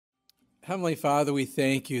Heavenly Father, we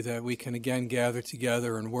thank you that we can again gather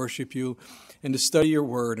together and worship you and to study your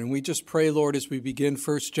word. And we just pray, Lord, as we begin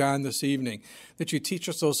 1 John this evening, that you teach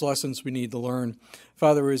us those lessons we need to learn.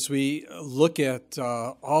 Father, as we look at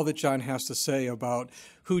all that John has to say about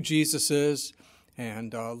who Jesus is,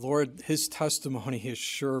 and Lord, his testimony is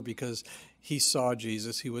sure because he saw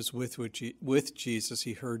Jesus, he was with Jesus,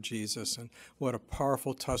 he heard Jesus, and what a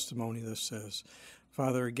powerful testimony this is.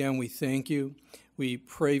 Father, again, we thank you. We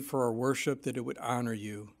pray for our worship that it would honor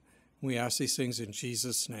you. We ask these things in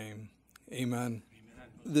Jesus' name. Amen.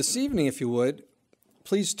 This evening, if you would,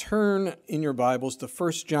 please turn in your Bibles to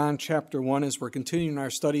 1 John chapter 1 as we're continuing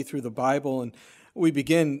our study through the Bible. And we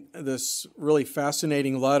begin this really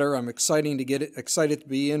fascinating letter. I'm excited to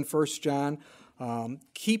be in 1 John.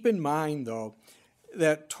 Keep in mind, though,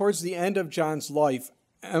 that towards the end of John's life,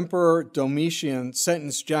 Emperor Domitian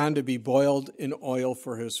sentenced John to be boiled in oil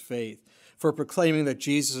for his faith, for proclaiming that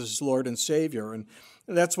Jesus is Lord and Savior. And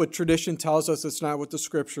that's what tradition tells us. It's not what the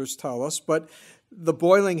scriptures tell us. But the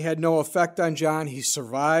boiling had no effect on John. He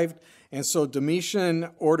survived. And so Domitian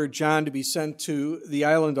ordered John to be sent to the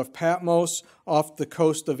island of Patmos off the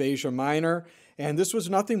coast of Asia Minor. And this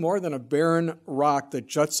was nothing more than a barren rock that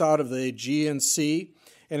juts out of the Aegean Sea.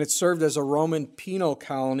 And it served as a Roman penal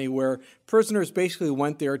colony where prisoners basically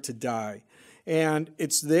went there to die. And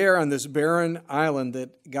it's there on this barren island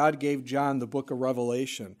that God gave John the book of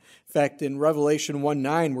Revelation. In fact, in Revelation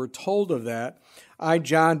 1:9, we're told of that. I,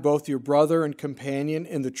 John, both your brother and companion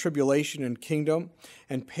in the tribulation and kingdom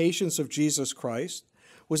and patience of Jesus Christ,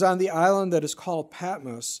 was on the island that is called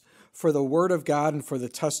Patmos for the word of God and for the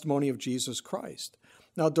testimony of Jesus Christ.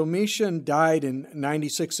 Now, Domitian died in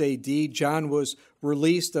 96 A.D. John was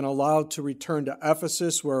released and allowed to return to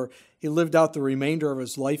Ephesus, where he lived out the remainder of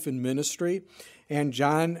his life in ministry, and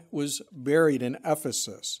John was buried in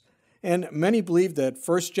Ephesus. And many believe that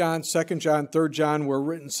 1 John, 2 John, 3 John were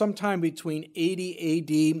written sometime between 80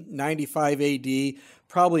 A.D., 95 A.D.,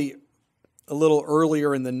 probably a little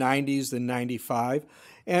earlier in the 90s than 95.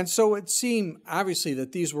 And so it seemed, obviously,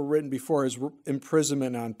 that these were written before his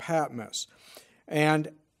imprisonment on Patmos. And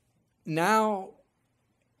now,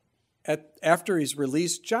 after he's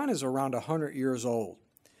released, John is around 100 years old.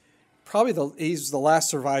 He's the last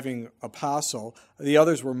surviving apostle. The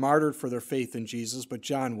others were martyred for their faith in Jesus, but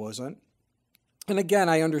John wasn't. And again,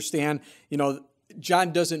 I understand,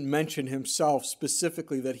 John doesn't mention himself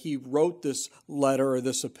specifically that he wrote this letter or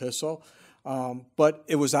this epistle, but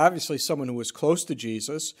it was obviously someone who was close to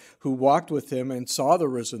Jesus, who walked with him and saw the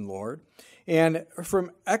risen Lord. And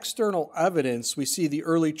from external evidence, we see the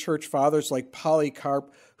early church fathers like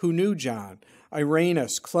Polycarp, who knew John,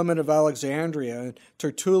 Irenaeus, Clement of Alexandria, and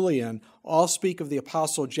Tertullian all speak of the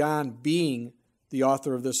Apostle John being the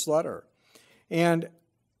author of this letter. And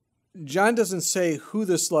John doesn't say who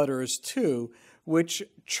this letter is to, which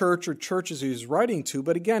church or churches he's writing to,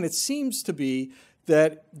 but again, it seems to be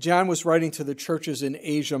that John was writing to the churches in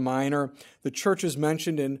Asia Minor. The churches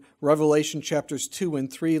mentioned in Revelation chapters 2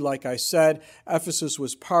 and 3, like I said, Ephesus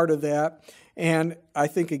was part of that. And I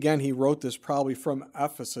think, again, he wrote this probably from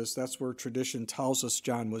Ephesus. That's where tradition tells us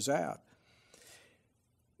John was at.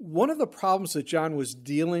 One of the problems that John was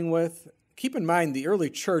dealing with, keep in mind the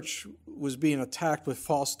early church was being attacked with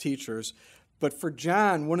false teachers, but for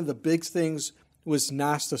John, one of the big things was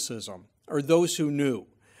Gnosticism, or those who knew.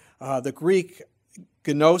 The Greek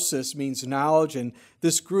Gnosis means knowledge, and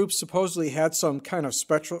this group supposedly had some kind of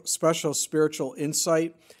special spiritual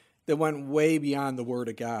insight that went way beyond the Word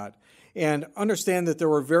of God. And understand that there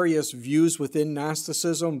were various views within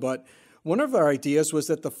Gnosticism, but one of their ideas was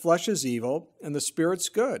that the flesh is evil and the spirit's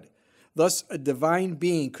good. Thus, a divine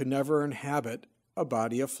being could never inhabit a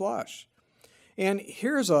body of flesh. And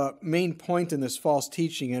here's a main point in this false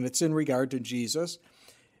teaching, and it's in regard to Jesus.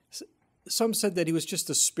 Some said that he was just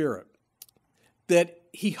a spirit, that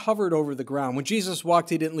he hovered over the ground. When Jesus walked,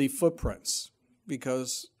 he didn't leave footprints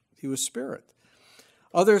because he was spirit.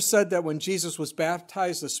 Others said that when Jesus was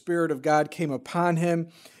baptized, the Spirit of God came upon him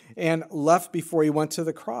and left before he went to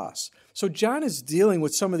the cross. So John is dealing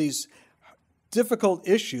with some of these difficult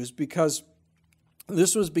issues because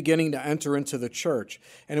this was beginning to enter into the church,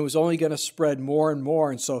 and it was only going to spread more and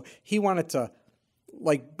more. And so he wanted to,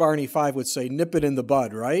 like Barney Fife would say, nip it in the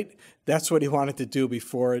bud, right? That's what he wanted to do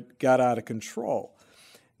before it got out of control.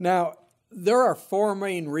 Now, there are four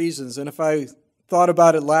main reasons, and if I thought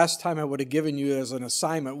about it last time, I would have given you as an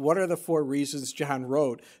assignment, what are the four reasons John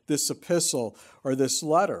wrote this epistle or this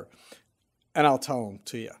letter? And I'll tell them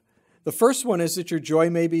to you. The first one is that your joy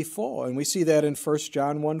may be full, and we see that in 1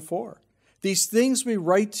 John 1:4. These things we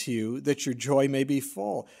write to you that your joy may be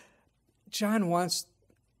full. John wants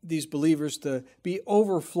these believers to be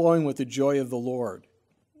overflowing with the joy of the Lord.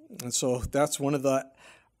 And so that's one of the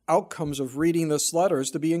outcomes of reading this letter,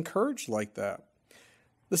 is to be encouraged like that.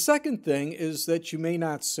 The second thing is that you may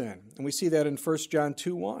not sin. And we see that in 1 John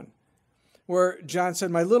 2:1, where John said,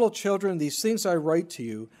 "My little children, these things I write to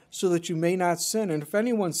you so that you may not sin. And if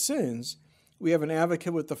anyone sins, we have an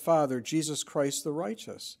advocate with the Father, Jesus Christ the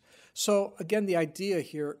righteous." So again, the idea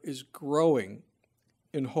here is growing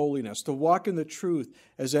in holiness, to walk in the truth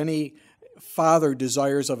as any father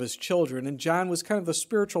desires of his children. And John was kind of the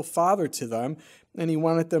spiritual father to them, and he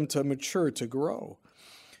wanted them to mature, to grow.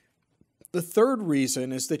 The third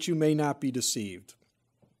reason is that you may not be deceived.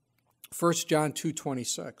 1 John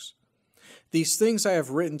 2:26. "These things I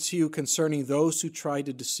have written to you concerning those who try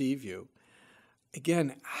to deceive you."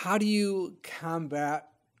 Again, how do you combat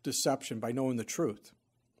deception? By knowing the truth.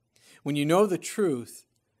 When you know the truth,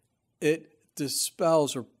 it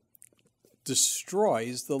dispels or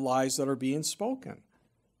destroys the lies that are being spoken.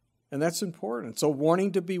 And that's important. It's a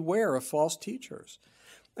warning to beware of false teachers.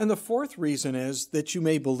 And the fourth reason is that you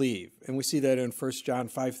may believe. And we see that in 1 John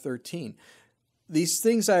 5:13. "These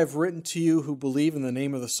things I have written to you who believe in the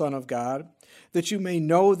name of the Son of God, that you may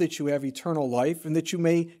know that you have eternal life, and that you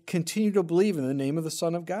may continue to believe in the name of the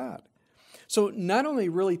Son of God." So not only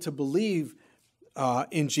really to believe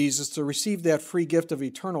in Jesus, to receive that free gift of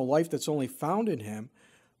eternal life that's only found in him,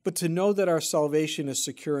 but to know that our salvation is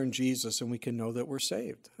secure in Jesus and we can know that we're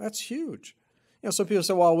saved. That's huge. Some people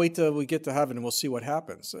say, well, I'll wait till we get to heaven and we'll see what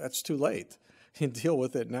happens. That's too late. You deal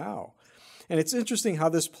with it now. And it's interesting how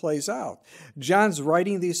this plays out. John's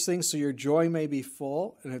writing these things so your joy may be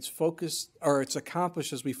full, and it's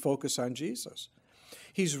accomplished as we focus on Jesus.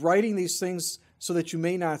 He's writing these things so that you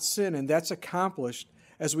may not sin, and that's accomplished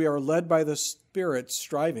as we are led by the Spirit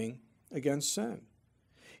striving against sin.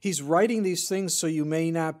 He's writing these things so you may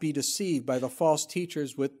not be deceived by the false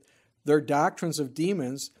teachers with their doctrines of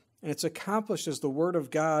demons, and it's accomplished as the Word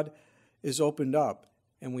of God is opened up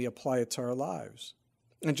and we apply it to our lives.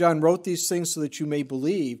 And John wrote these things so that you may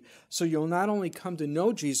believe, so you'll not only come to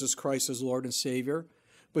know Jesus Christ as Lord and Savior,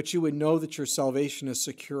 but you would know that your salvation is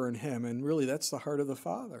secure in him. And really, that's the heart of the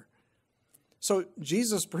Father. So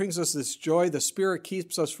Jesus brings us this joy. The Spirit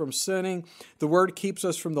keeps us from sinning. The Word keeps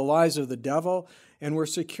us from the lies of the devil. And we're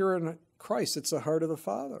secure in Christ. It's the heart of the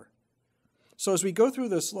Father. So as we go through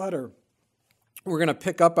this letter, we're going to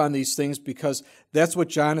pick up on these things because that's what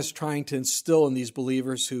John is trying to instill in these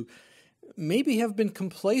believers who maybe have been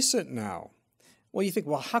complacent now. Well, you think,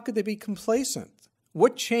 well, how could they be complacent?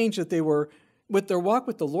 What changed that they were, with their walk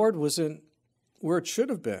with the Lord wasn't where it should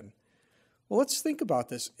have been? Well, let's think about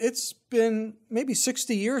this. It's been maybe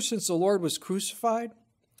 60 years since the Lord was crucified.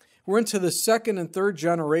 We're into the second and third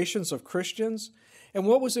generations of Christians. And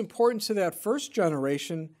what was important to that first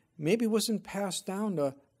generation maybe wasn't passed down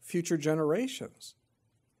to future generations.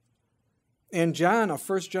 And John, a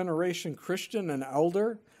first-generation Christian, an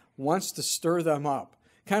elder, wants to stir them up,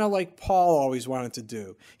 kind of like Paul always wanted to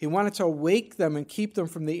do. He wanted to awake them and keep them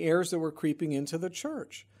from the errors that were creeping into the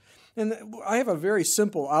church. And I have a very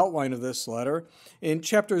simple outline of this letter. In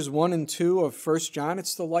chapters 1 and 2 of 1 John,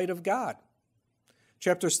 it's the light of God.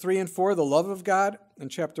 Chapters 3 and 4, the love of God. And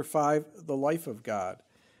chapter 5, the life of God.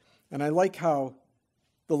 And I like how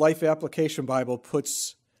the Life Application Bible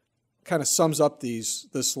kind of sums up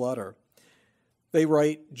this letter. They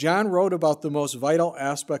write, John wrote about the most vital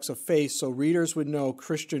aspects of faith so readers would know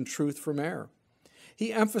Christian truth from error.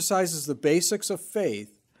 He emphasizes the basics of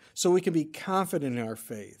faith so we can be confident in our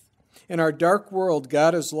faith. In our dark world,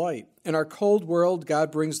 God is light. In our cold world,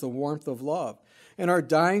 God brings the warmth of love. In our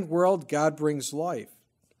dying world, God brings life.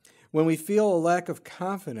 When we feel a lack of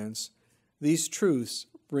confidence, these truths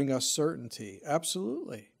bring us certainty.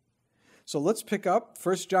 Absolutely. So let's pick up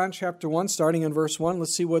 1 John chapter 1, starting in verse 1.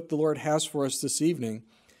 Let's see what the Lord has for us this evening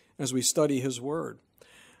as we study his word.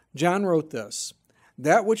 John wrote this,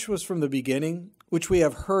 that which was from the beginning, which we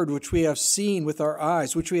have heard, which we have seen with our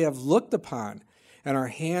eyes, which we have looked upon, and our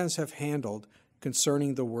hands have handled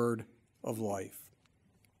concerning the word of life.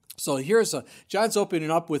 So John's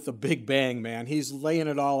opening up with a big bang, man. He's laying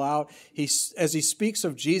it all out. As he speaks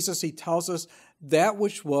of Jesus, he tells us that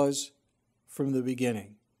which was from the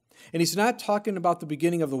beginning. And he's not talking about the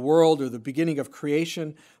beginning of the world or the beginning of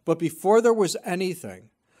creation, but before there was anything,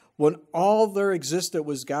 when all there existed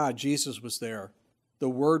was God, Jesus was there. The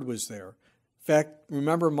Word was there. In fact,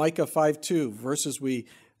 remember Micah 5:2, verses we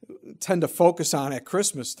tend to focus on at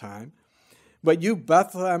Christmas time. But you,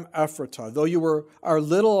 Bethlehem Ephratah, though you are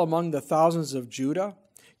little among the thousands of Judah,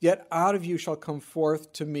 yet out of you shall come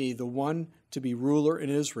forth to me the one to be ruler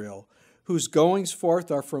in Israel, whose goings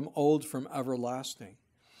forth are from old, from everlasting.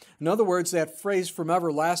 In other words, that phrase from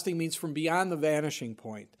everlasting means from beyond the vanishing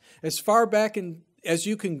point. As far back as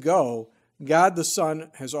you can go, God the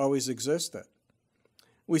Son has always existed.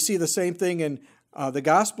 We see the same thing in the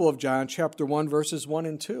Gospel of John, chapter 1, verses 1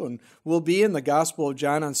 and 2. And we'll be in the Gospel of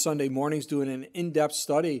John on Sunday mornings doing an in-depth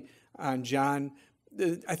study on John,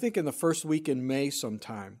 I think in the first week in May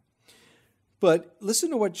sometime. But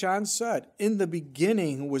listen to what John said. In the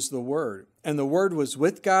beginning was the Word, and the Word was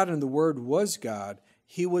with God, and the Word was God.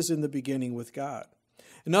 He was in the beginning with God.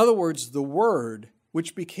 In other words, the Word,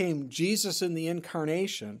 which became Jesus in the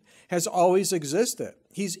incarnation, has always existed.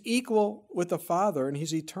 He's equal with the Father, and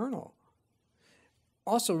he's eternal.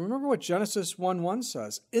 Also, remember what Genesis 1:1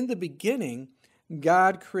 says. In the beginning,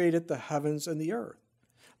 God created the heavens and the earth.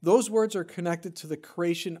 Those words are connected to the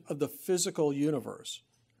creation of the physical universe.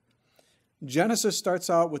 Genesis starts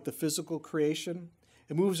out with the physical creation.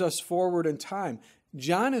 It moves us forward in time.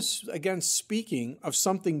 John is, again, speaking of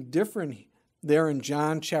something different there in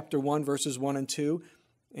John chapter 1, verses 1 and 2,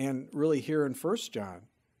 and really here in 1 John.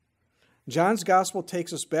 John's gospel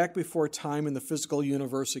takes us back before time and the physical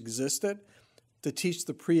universe existed to teach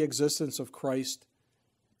the pre-existence of Christ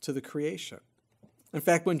to the creation. In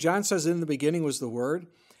fact, when John says in the beginning was the Word,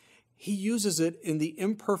 he uses it in the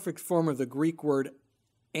imperfect form of the Greek word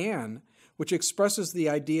an, which expresses the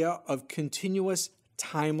idea of continuous,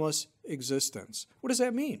 timeless existence. What does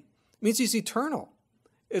that mean? It means he's eternal.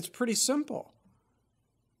 It's pretty simple.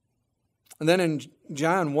 And then in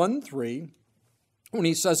John 1:3, when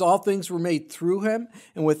he says all things were made through him,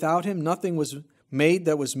 and without him nothing was made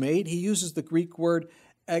that was made, he uses the Greek word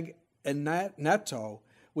eneto,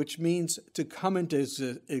 which means to come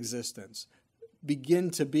into existence, begin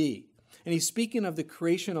to be. And he's speaking of the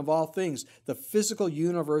creation of all things, the physical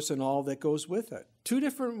universe and all that goes with it. Two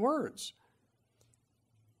different words.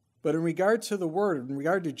 But in regard to the Word, in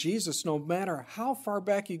regard to Jesus, no matter how far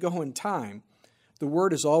back you go in time, the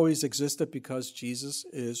Word has always existed because Jesus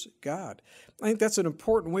is God. I think that's an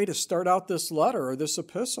important way to start out this letter or this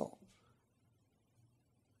epistle.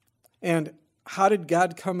 And how did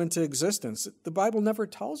God come into existence? The Bible never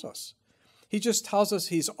tells us. He just tells us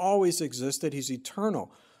he's always existed. He's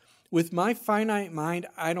eternal. With my finite mind,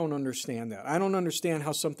 I don't understand that. I don't understand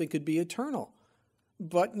how something could be eternal.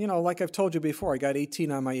 But, like I've told you before, I got 18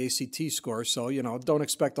 on my ACT score, so, don't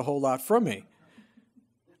expect a whole lot from me.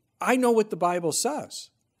 I know what the Bible says.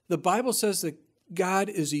 The Bible says that God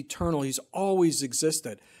is eternal. He's always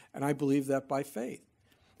existed. And I believe that by faith.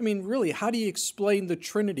 I mean, really, how do you explain the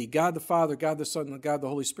Trinity? God the Father, God the Son, and God the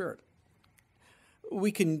Holy Spirit.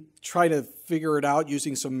 We can try to figure it out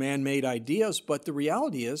using some man-made ideas, but the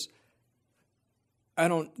reality is, I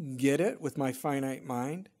don't get it with my finite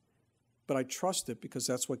mind, but I trust it because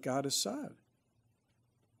that's what God has said.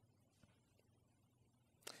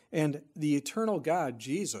 And the eternal God,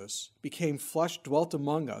 Jesus, became flesh, dwelt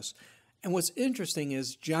among us. And what's interesting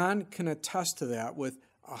is John can attest to that with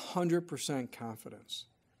 100% confidence.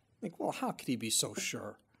 Like, well, how could he be so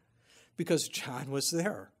sure? Because John was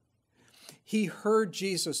there. He heard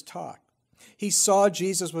Jesus talk. He saw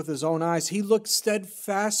Jesus with his own eyes. He looked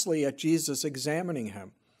steadfastly at Jesus, examining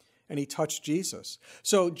him, and he touched Jesus.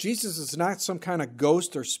 So Jesus is not some kind of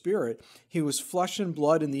ghost or spirit. He was flesh and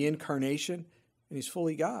blood in the incarnation, and he's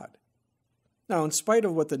fully God. Now, in spite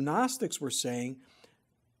of what the Gnostics were saying,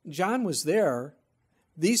 John was there.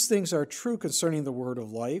 These things are true concerning the word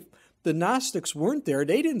of life. The Gnostics weren't there.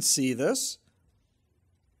 They didn't see this.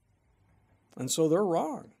 And so they're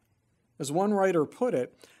wrong. As one writer put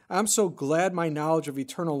it, I'm so glad my knowledge of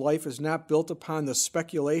eternal life is not built upon the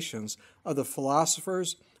speculations of the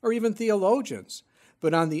philosophers or even theologians,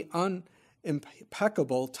 but on the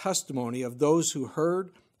unimpeccable testimony of those who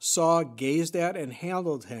heard, saw, gazed at, and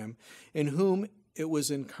handled him, in whom it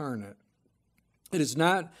was incarnate. It is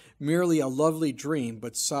not merely a lovely dream,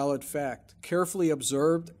 but solid fact, carefully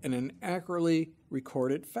observed and an accurately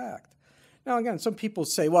recorded fact. Now, again, some people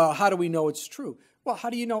say, well, how do we know it's true? Well,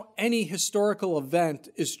 how do you know any historical event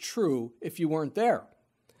is true if you weren't there?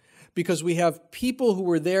 Because we have people who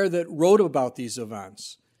were there that wrote about these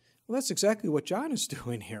events. Well, that's exactly what John is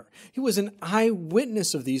doing here. He was an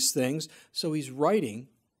eyewitness of these things, so he's writing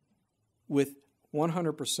with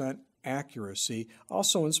 100% accuracy,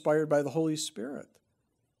 also inspired by the Holy Spirit.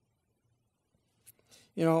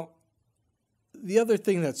 The other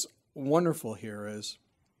thing that's wonderful here is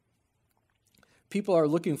people are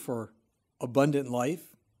looking for abundant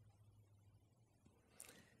life.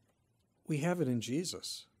 We have it in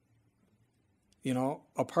Jesus.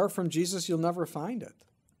 Apart from Jesus, you'll never find it.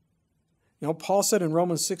 Paul said in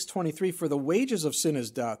Romans 6:23, for the wages of sin is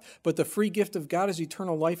death, but the free gift of God is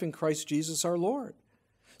eternal life in Christ Jesus our Lord.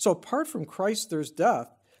 So apart from Christ, there's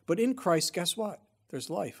death, But in Christ, guess what? There's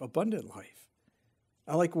life, abundant life.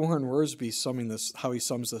 I like Warren Wiersbe how he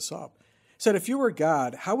sums this up. He said, if you were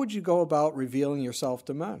God, how would you go about revealing yourself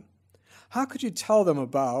to men? How could you tell them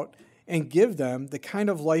about and give them the kind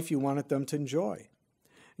of life you wanted them to enjoy?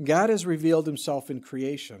 God has revealed himself in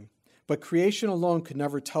creation, but creation alone could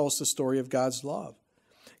never tell us the story of God's love.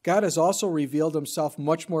 God has also revealed himself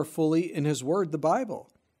much more fully in his word, the Bible.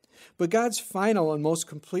 But God's final and most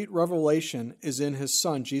complete revelation is in his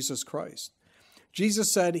Son, Jesus Christ.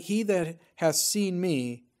 Jesus said, he that hath seen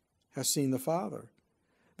me has seen the Father.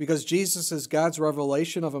 Because Jesus is God's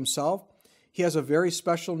revelation of himself, he has a very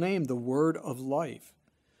special name, the Word of Life.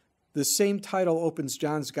 The same title opens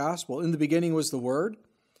John's Gospel. In the beginning was the Word,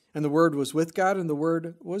 and the Word was with God, and the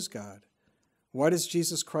Word was God. Why does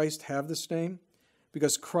Jesus Christ have this name?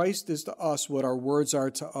 Because Christ is to us what our words are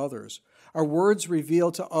to others. Our words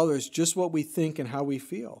reveal to others just what we think and how we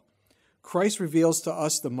feel. Christ reveals to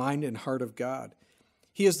us the mind and heart of God.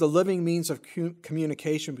 He is the living means of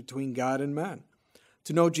communication between God and men.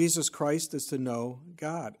 To know Jesus Christ is to know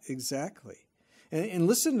God, exactly. And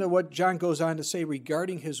listen to what John goes on to say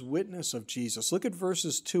regarding his witness of Jesus. Look at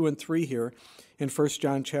verses 2 and 3 here in 1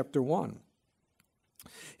 John chapter 1.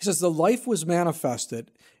 He says, the life was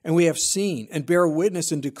manifested, and we have seen and bear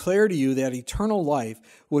witness and declare to you that eternal life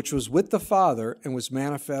which was with the Father and was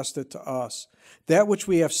manifested to us. That which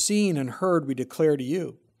we have seen and heard we declare to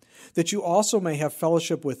you, that you also may have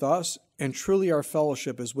fellowship with us, and truly our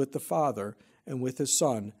fellowship is with the Father and with his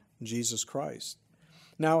Son, Jesus Christ.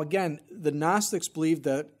 Now again, the Gnostics believe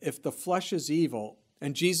that if the flesh is evil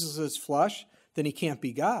and Jesus is flesh, then he can't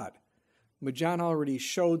be God. But John already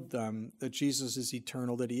showed them that Jesus is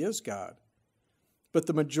eternal, that he is God. But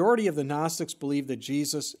the majority of the Gnostics believe that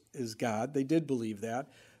Jesus is God. They did believe that.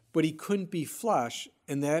 But he couldn't be flesh,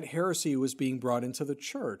 and that heresy was being brought into the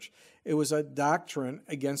church. It was a doctrine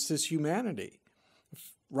against his humanity.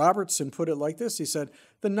 Robertson put it like this. He said,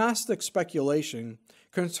 the Gnostic speculation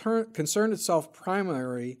concerned itself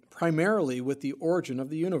primarily with the origin of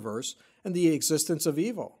the universe and the existence of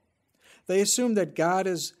evil. They assumed that God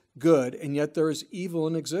is good, and yet there is evil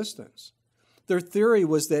in existence. Their theory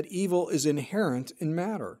was that evil is inherent in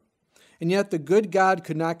matter, and yet the good God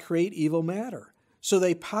could not create evil matter. So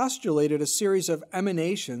they postulated a series of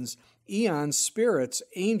emanations, eons, spirits,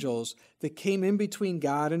 angels that came in between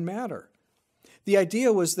God and matter. The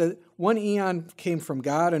idea was that one eon came from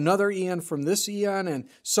God, another eon from this eon, and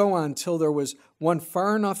so on until there was one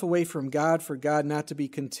far enough away from God for God not to be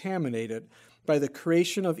contaminated by the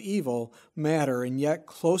creation of evil matter, and yet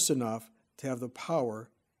close enough to have the power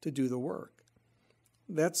to do the work.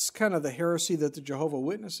 That's kind of the heresy that the Jehovah's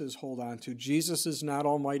Witnesses hold on to. Jesus is not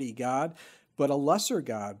Almighty God, but a lesser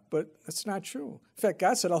God. But that's not true. In fact,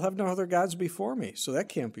 God said, I'll have no other gods before me, so that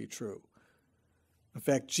can't be true. In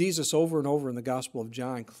fact, Jesus over and over in the Gospel of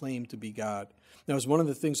John claimed to be God. That was one of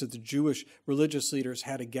the things that the Jewish religious leaders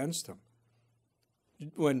had against him.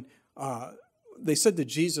 When they said to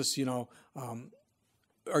Jesus,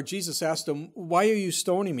 or Jesus asked him, why are you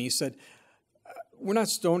stoning me? He said, we're not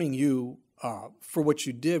stoning you for what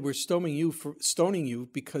you did. We're stoning you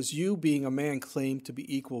because you, being a man, claimed to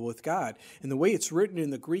be equal with God. And the way it's written in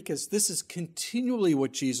the Greek is this is continually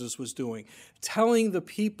what Jesus was doing, telling the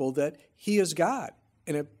people that he is God.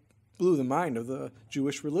 And it blew the mind of the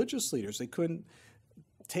Jewish religious leaders. They couldn't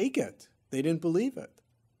take it. They didn't believe it.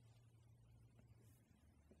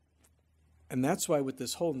 And that's why with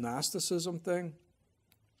this whole Gnosticism thing,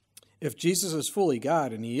 if Jesus is fully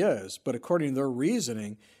God, and he is, but according to their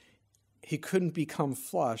reasoning, he couldn't become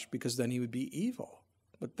flesh because then he would be evil.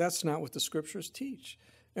 But that's not what the scriptures teach.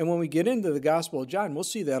 And when we get into the Gospel of John, we'll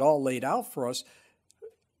see that all laid out for us.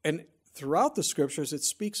 And throughout the scriptures, it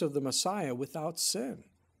speaks of the Messiah without sin.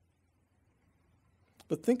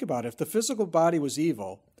 But think about it. If the physical body was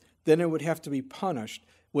evil, then it would have to be punished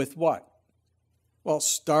with what? Well,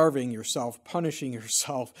 starving yourself, punishing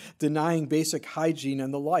yourself, denying basic hygiene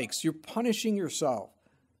and the likes. You're punishing yourself.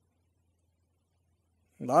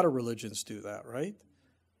 A lot of religions do that, right?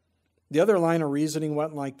 The other line of reasoning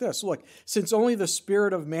went like this. Look, since only the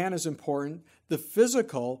spirit of man is important, the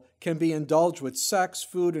physical can be indulged with sex,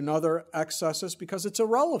 food, and other excesses because it's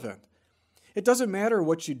irrelevant. It doesn't matter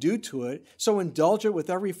what you do to it, so indulge it with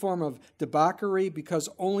every form of debauchery because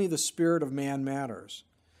only the spirit of man matters.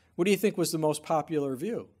 What do you think was the most popular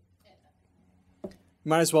view?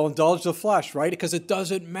 Might as well indulge the flesh, right? Because it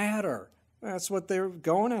doesn't matter. That's what they're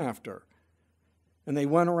going after. And they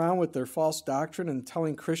went around with their false doctrine and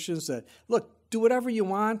telling Christians that, look, do whatever you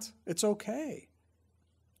want. It's okay.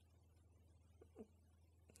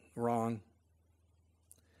 Wrong.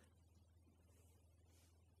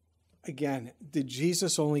 Again, did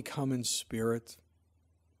Jesus only come in spirit?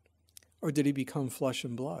 Or did he become flesh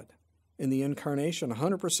and blood? In the incarnation,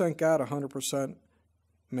 100% God, 100%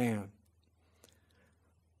 man.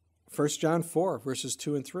 1 John 4, verses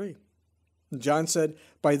 2 and 3. John said,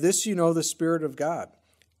 "By this you know the Spirit of God.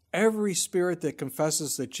 Every spirit that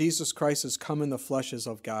confesses that Jesus Christ has come in the flesh is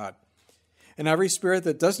of God. And every spirit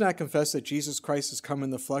that does not confess that Jesus Christ has come in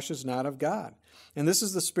the flesh is not of God. And this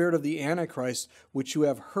is the spirit of the Antichrist, which you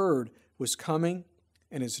have heard was coming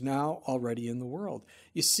and is now already in the world."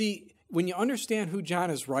 You see, when you understand who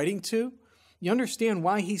John is writing to, you understand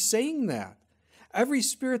why he's saying that. Every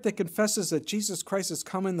spirit that confesses that Jesus Christ has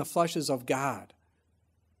come in the flesh is of God.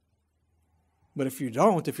 But if you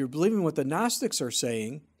don't, if you're believing what the Gnostics are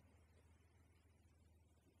saying,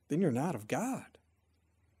 then you're not of God.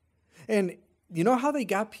 And you know how they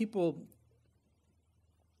got people,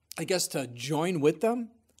 I guess, to join with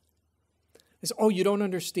them? They say, "Oh, you don't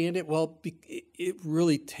understand it?" Well, it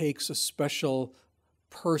really takes a special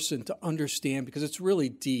person to understand because it's really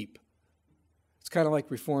deep. It's kind of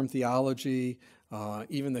like Reformed theology,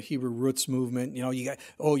 even the Hebrew roots movement. You know,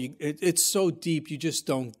 it's so deep you just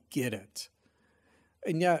don't get it.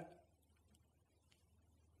 And yet,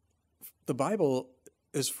 the Bible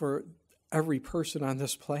is for every person on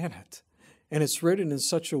this planet. And it's written in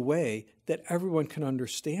such a way that everyone can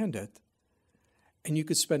understand it. And you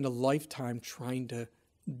could spend a lifetime trying to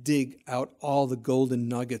dig out all the golden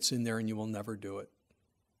nuggets in there, and you will never do it.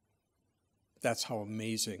 That's how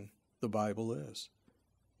amazing the Bible is.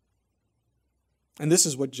 And this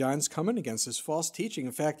is what John's coming against, this false teaching.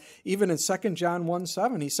 In fact, even in 2 John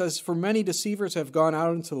 1:7, he says, "For many deceivers have gone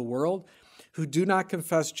out into the world who do not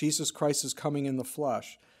confess Jesus Christ is coming in the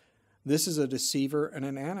flesh. This is a deceiver and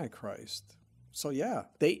an antichrist." So yeah,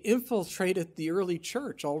 they infiltrated the early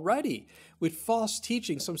church already with false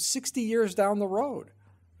teaching some 60 years down the road.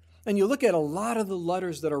 And you look at a lot of the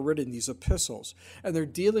letters that are written, these epistles, and they're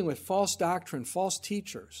dealing with false doctrine, false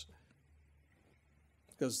teachers,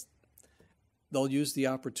 because they'll use the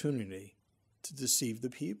opportunity to deceive the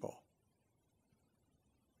people.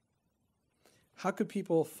 How could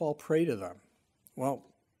people fall prey to them? Well,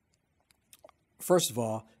 first of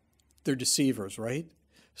all, they're deceivers, right?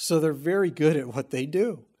 So they're very good at what they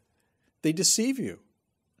do. They deceive you.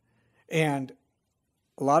 And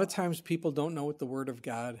a lot of times people don't know what the Word of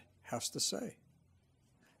God has to say.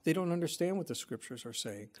 They don't understand what the Scriptures are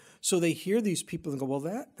saying. So they hear these people and go, "Well,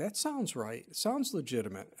 that sounds right. It sounds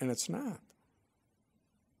legitimate," and it's not.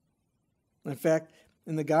 In fact,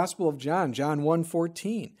 in the Gospel of John, John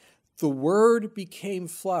 1:14, "The Word became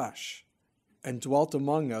flesh and dwelt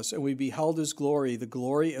among us, and we beheld his glory, the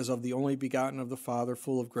glory as of the only begotten of the Father,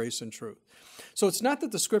 full of grace and truth." So it's not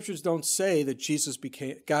that the Scriptures don't say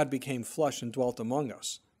that God became flesh and dwelt among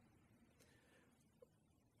us.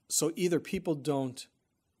 So either people don't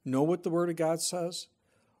know what the Word of God says,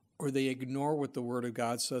 or they ignore what the Word of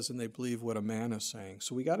God says and they believe what a man is saying.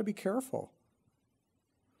 So we got to be careful.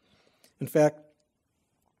 In fact,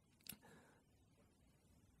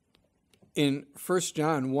 in 1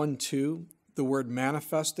 John 1:2, the word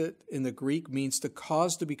manifested in the Greek means to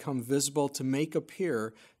cause to become visible, to make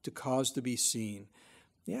appear, to cause to be seen.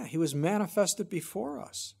 Yeah, he was manifested before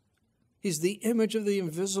us. He's the image of the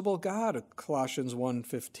invisible God, Colossians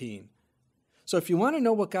 1:15. So if you want to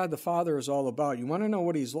know what God the Father is all about, you want to know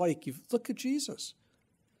what he's like, you look at Jesus,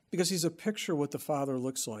 because he's a picture of what the Father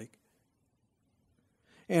looks like.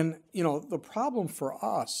 And, the problem for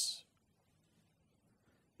us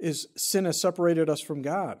is sin has separated us from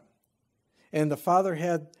God. And the Father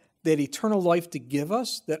had that eternal life to give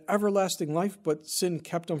us, that everlasting life, but sin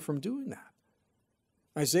kept him from doing that.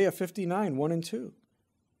 Isaiah 59, 1 and 2.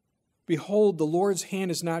 "Behold, the Lord's hand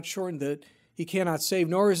is not shortened that he cannot save,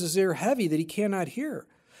 nor is his ear heavy that he cannot hear.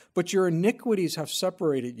 But your iniquities have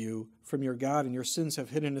separated you from your God, and your sins have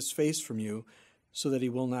hidden his face from you, so that he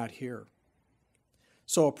will not hear."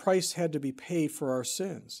 So a price had to be paid for our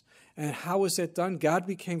sins. And how was that done? God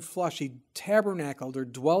became flesh. He tabernacled or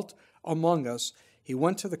dwelt among us. He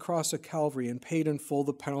went to the cross of Calvary and paid in full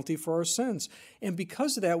the penalty for our sins. And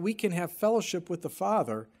because of that, we can have fellowship with the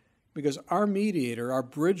Father, because our mediator, our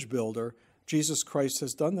bridge builder, Jesus Christ,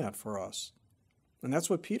 has done that for us. And that's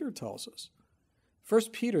what Peter tells us.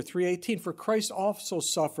 1 Peter 3:18, "For Christ also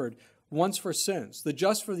suffered once for sins, the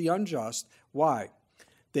just for the unjust." Why?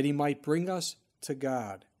 "That he might bring us to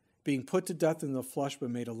God, being put to death in the flesh, but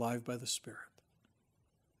made alive by the Spirit."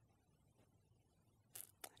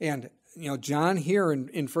 And, John here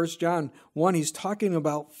in 1 John 1, he's talking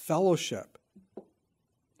about fellowship.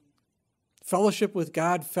 Fellowship with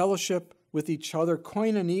God, fellowship with each other.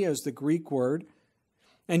 Koinonia is the Greek word.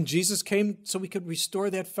 And Jesus came so we could restore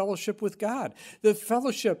that fellowship with God. The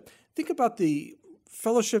fellowship, think about the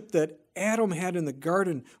fellowship that Adam had in the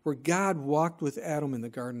garden, where God walked with Adam in the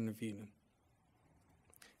Garden of Eden.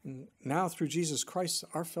 And now through Jesus Christ,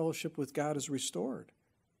 our fellowship with God is restored.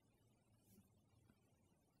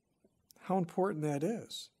 How important that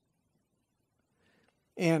is.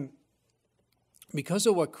 And because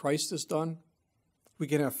of what Christ has done, we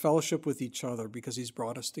can have fellowship with each other because he's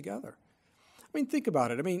brought us together. I mean, think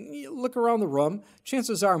about it. I mean, you look around the room,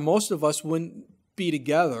 chances are most of us wouldn't be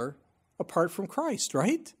together apart from Christ,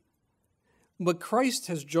 right? But Christ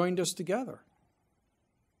has joined us together.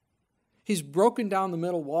 He's broken down the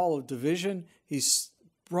middle wall of division. He's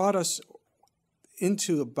brought us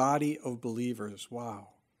into the body of believers. Wow.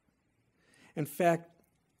 In fact,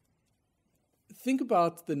 think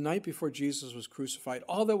about the night before Jesus was crucified,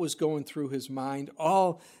 all that was going through his mind,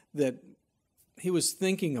 all that he was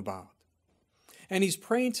thinking about. And he's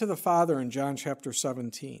praying to the Father in John chapter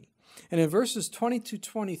 17. And in verses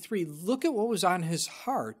 20-23, look at what was on his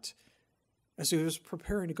heart as he was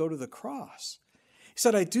preparing to go to the cross. He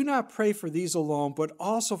said, I do not pray for these alone, but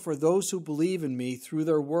also for those who believe in me through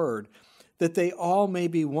their word, that they all may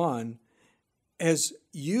be one, as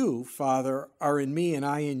you, Father, are in me and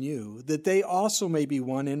I in you, that they also may be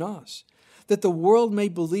one in us, that the world may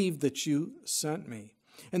believe that you sent me,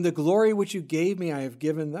 and the glory which you gave me I have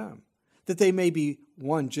given them, that they may be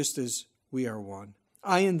one just as we are one,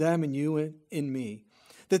 I in them and you in me,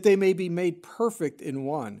 that they may be made perfect in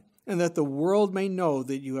one, and that the world may know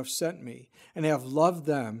that you have sent me and have loved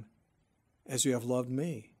them as you have loved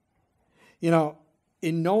me. You know,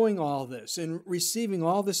 in knowing all this and receiving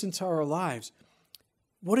all this into our lives,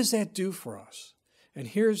 what does that do for us? And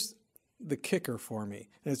here's the kicker for me.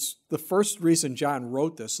 It's the first reason John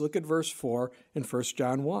wrote this. Look at verse 4 in 1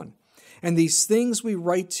 John 1. And these things we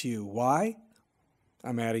write to you. Why?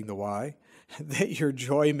 I'm adding the why. That your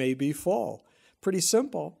joy may be full. Pretty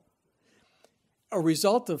simple. A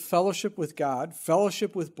result of fellowship with God,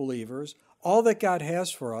 fellowship with believers, all that God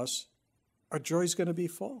has for us, our joy is going to be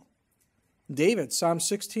full. David, Psalm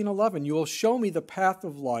 16:11, you will show me the path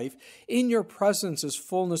of life. In your presence is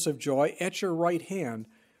fullness of joy. At your right hand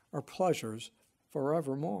are pleasures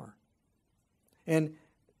forevermore. And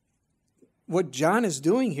what John is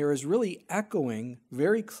doing here is really echoing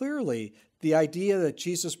very clearly the idea that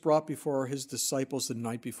Jesus brought before his disciples the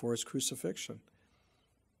night before his crucifixion.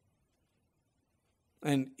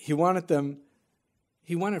 And he wanted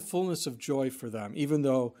fullness of joy for them, even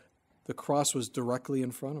though the cross was directly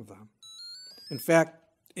in front of them. In fact,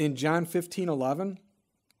 in John 15:11,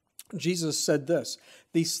 Jesus said this,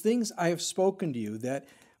 these things I have spoken to you, that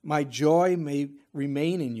my joy may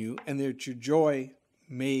remain in you, and that your joy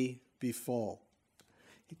may be full.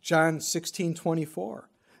 John 16:24,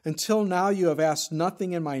 until now you have asked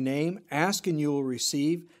nothing in my name, ask and you will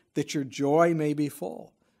receive, that your joy may be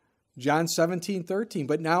full. John 17:13,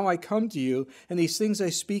 but now I come to you, and these things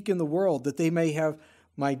I speak in the world, that they may have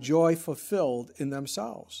my joy fulfilled in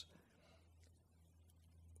themselves.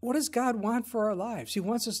 What does God want for our lives? He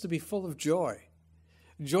wants us to be full of joy.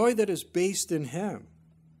 Joy that is based in him.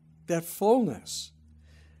 That fullness.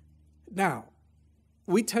 Now,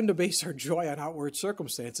 we tend to base our joy on outward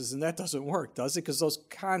circumstances, and that doesn't work, does it? Because those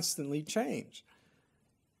constantly change.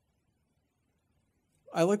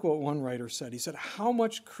 I like what one writer said. He said, how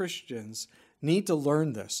much Christians need to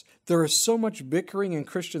learn this? There is so much bickering in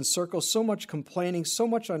Christian circles, so much complaining, so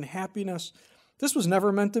much unhappiness. This was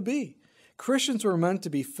never meant to be. Christians were meant to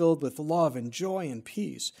be filled with love and joy and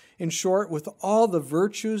peace. In short, with all the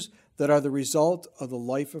virtues that are the result of the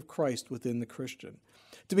life of Christ within the Christian.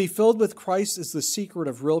 To be filled with Christ is the secret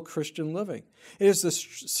of real Christian living. It is the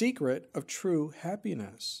secret of true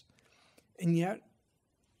happiness. And yet,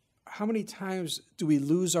 how many times do we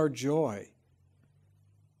lose our joy?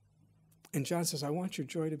 And John says, I want your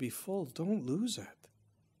joy to be full. Don't lose it.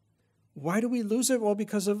 Why do we lose it? Well,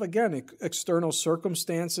 because of, again, external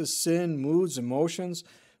circumstances, sin, moods, emotions.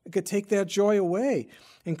 It could take that joy away.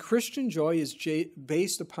 And Christian joy is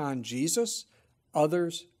based upon Jesus,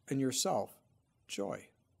 others, and yourself. Joy.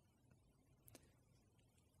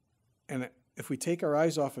 And if we take our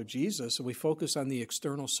eyes off of Jesus and we focus on the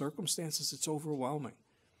external circumstances, it's overwhelming.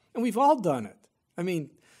 And we've all done it. I mean,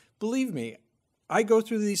 believe me, I go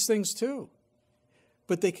through these things too.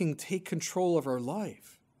 But they can take control of our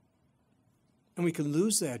life. And we can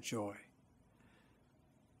lose that joy.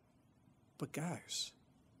 But guys,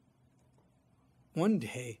 one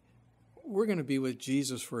day we're going to be with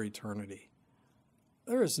Jesus for eternity.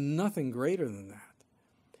 There is nothing greater than that.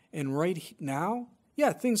 And right now,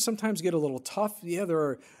 yeah, things sometimes get a little tough.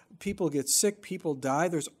 Yeah, people get sick, people die.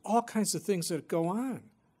 There's all kinds of things that go on.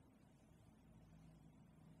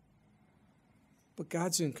 But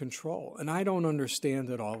God's in control, and I don't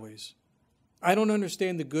understand it always. I don't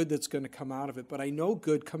understand the good that's going to come out of it, but I know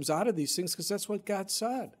good comes out of these things because that's what God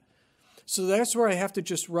said. So that's where I have to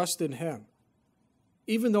just rest in Him.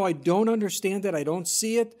 Even though I don't understand it, I don't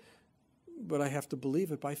see it, but I have to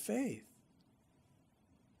believe it by faith,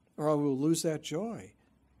 or I will lose that joy.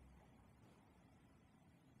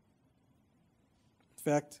 In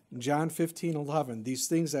fact, John 15:11, these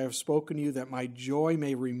things I have spoken to you, that my joy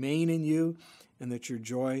may remain in you, and that your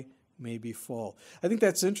joy may be full. I think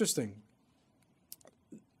that's interesting,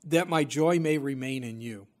 that my joy may remain in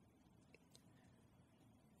you.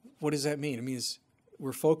 What does that mean? It means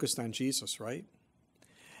we're focused on Jesus, right?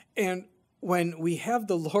 And when we have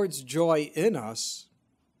the Lord's joy in us,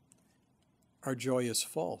 our joy is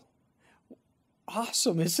full.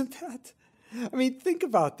 Awesome, isn't that? I mean, think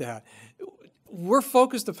about that. We're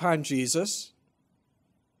focused upon Jesus,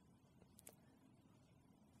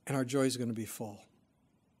 and our joy is going to be full.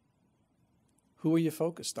 Who are you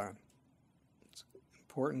focused on? It's an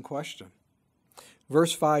important question.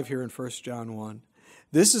 Verse 5 here in 1 John 1.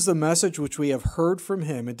 This is the message which we have heard from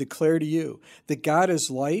him and declare to you, that God is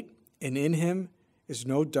light, and in him is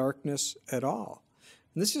no darkness at all.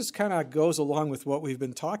 And this just kind of goes along with what we've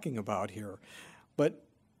been talking about here. But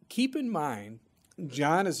keep in mind,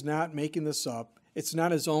 John is not making this up. It's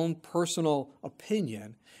not his own personal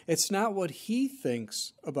opinion. It's not what he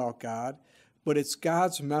thinks about God, but it's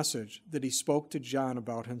God's message that he spoke to John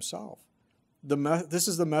about himself. This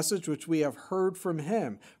is the message which we have heard from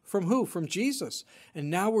him. From who? From Jesus.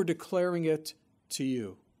 And now we're declaring it to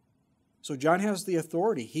you. So John has the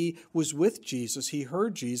authority. He was with Jesus. He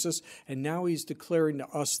heard Jesus. And now he's declaring to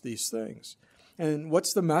us these things. And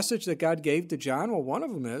what's the message that God gave to John? Well, one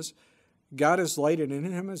of them is, God is light, and in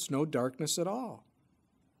him is no darkness at all.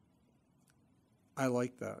 I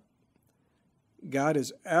like that. God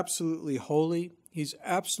is absolutely holy. He's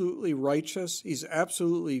absolutely righteous. He's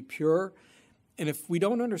absolutely pure. And if we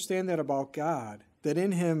don't understand that about God, that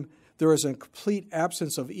in him there is a complete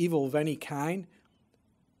absence of evil of any kind,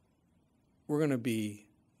 we're going to be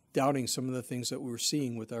doubting some of the things that we're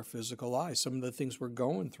seeing with our physical eyes, some of the things we're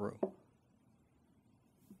going through.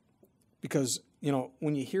 Because,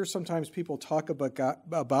 when you hear sometimes people talk about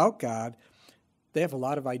God, they have a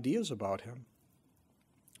lot of ideas about him.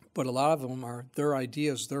 But a lot of them are their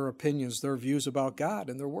ideas, their opinions, their views about God,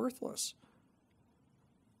 and they're worthless.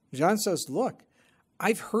 John says, look,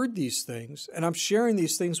 I've heard these things, and I'm sharing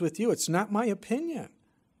these things with you. It's not my opinion.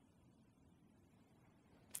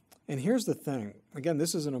 And here's the thing. Again,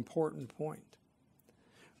 this is an important point.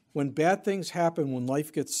 When bad things happen, when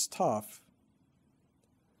life gets tough,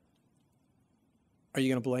 are you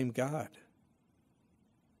going to blame God?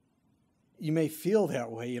 You may feel that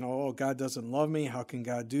way, oh, God doesn't love me. How can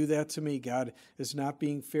God do that to me? God is not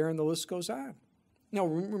being fair, and the list goes on. Now,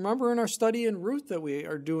 remember in our study in Ruth that we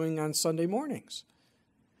are doing on Sunday mornings,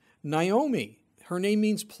 Naomi, her name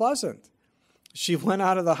means pleasant. She went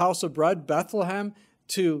out of the house of bread, Bethlehem,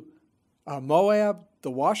 to Moab,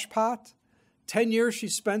 the washpot. 10 years she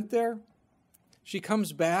spent there. She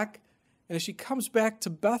comes back, and as she comes back to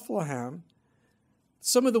Bethlehem,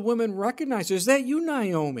 some of the women recognize her. Is that you,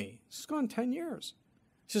 Naomi? She's gone 10 years.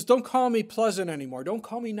 She says, don't call me pleasant anymore. Don't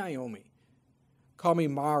call me Naomi. Call me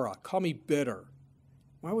Mara. Call me bitter.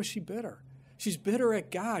 Why was she bitter? She's bitter at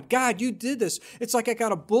God. God, you did this. It's like I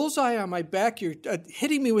got a bullseye on my back. You're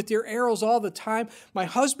hitting me with your arrows all the time. My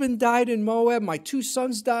husband died in Moab. My 2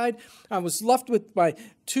 sons died. I was left with my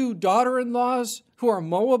 2 daughter-in-laws who are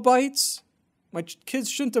Moabites. My kids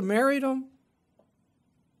shouldn't have married them.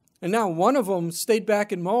 And now one of them stayed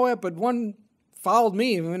back in Moab, but one followed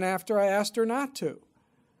me even after I asked her not to.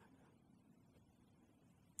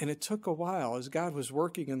 And it took a while as God was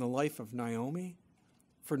working in the life of Naomi,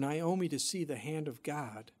 for Naomi to see the hand of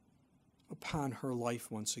God upon her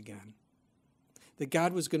life once again. That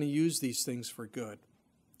God was going to use these things for good.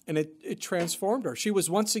 And it transformed her. She was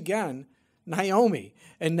once again Naomi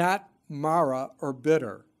and not Mara or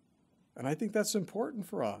bitter. And I think that's important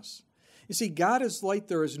for us. You see, God is light.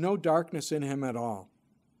 There is no darkness in him at all.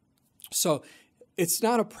 So it's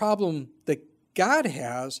not a problem that God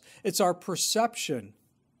has. It's our perception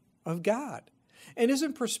of God. And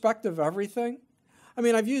isn't perspective everything? I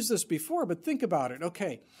mean, I've used this before, but think about it.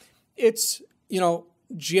 Okay, it's,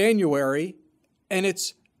 January, and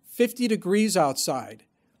it's 50 degrees outside.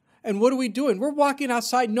 And what are we doing? We're walking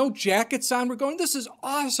outside, no jackets on. We're going, this is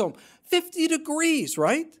awesome. 50 degrees,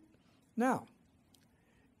 right? Now,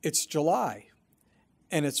 it's July,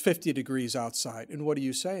 and it's 50 degrees outside. And what are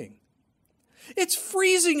you saying? It's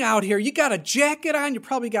freezing out here. You got a jacket on. You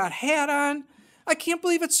probably got a hat on. I can't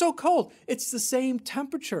believe it's so cold. It's the same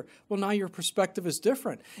temperature. Well, now your perspective is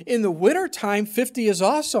different. In the wintertime, 50 is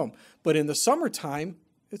awesome. But in the summertime,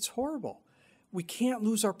 it's horrible. We can't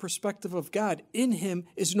lose our perspective of God. In him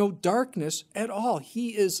is no darkness at all. He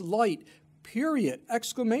is light, period,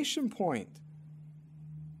 exclamation point.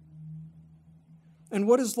 And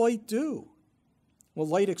what does light do? Well,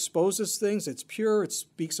 light exposes things. It's pure. It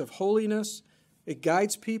speaks of holiness. It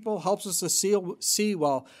guides people, helps us to see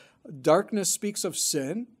while darkness speaks of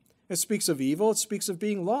sin. It speaks of evil. It speaks of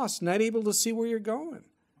being lost, not able to see where you're going.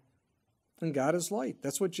 And God is light.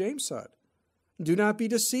 That's what James said. Do not be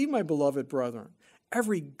deceived, my beloved brethren.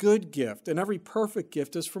 Every good gift and every perfect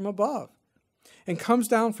gift is from above and comes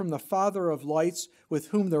down from the Father of lights, with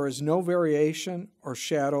whom there is no variation or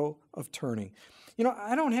shadow of turning. You know,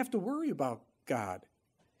 I don't have to worry about God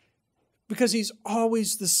because he's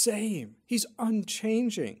always the same. He's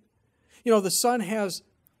unchanging. You know, the sun has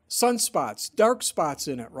sunspots, dark spots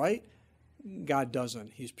in it, right? God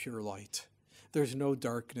doesn't. He's pure light. There's no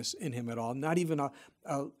darkness in him at all, not even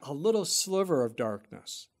a little sliver of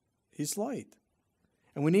darkness. He's light.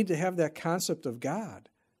 And we need to have that concept of God.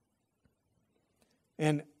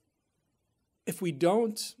 And if we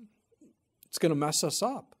don't, it's going to mess us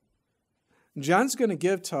up. John's going to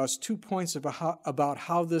give to us 2 points about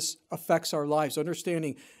how this affects our lives,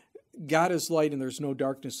 understanding God is light and there's no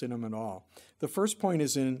darkness in him at all. The first point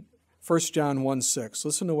is in 1 John 1:6.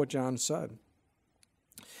 Listen to what John said.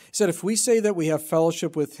 He said, if we say that we have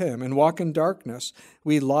fellowship with him and walk in darkness,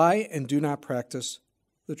 we lie and do not practice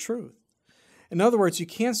the truth. In other words, you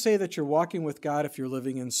can't say that you're walking with God if you're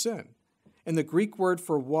living in sin. And the Greek word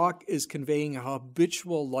for walk is conveying a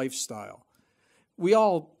habitual lifestyle. We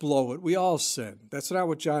all blow it. We all sin. That's not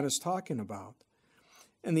what John is talking about.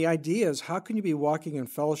 And the idea is, how can you be walking in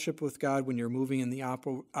fellowship with God when you're moving in the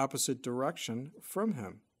opposite direction from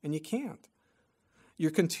him? And you can't.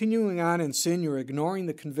 You're continuing on in sin. You're ignoring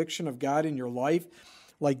the conviction of God in your life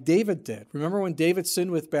like David did. Remember when David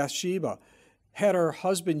sinned with Bathsheba, had her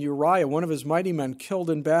husband Uriah, one of his mighty men, killed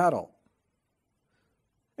in battle.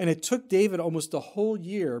 And it took David almost a whole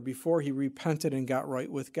year before he repented and got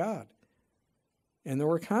right with God. And there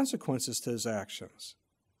were consequences to his actions.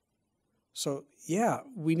 So, yeah,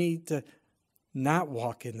 we need to not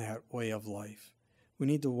walk in that way of life. We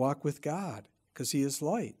need to walk with God because he is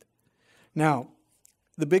light. Now,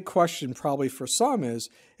 the big question probably for some is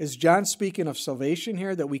John speaking of salvation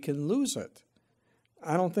here, that we can lose it?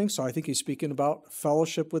 I don't think so. I think he's speaking about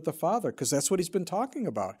fellowship with the Father, because that's what he's been talking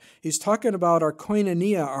about. He's talking about our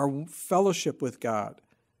koinonia, our fellowship with God.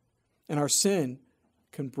 And our sin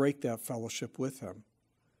can break that fellowship with him.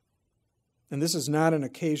 And this is not an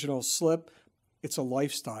occasional slip. It's a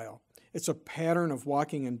lifestyle. It's a pattern of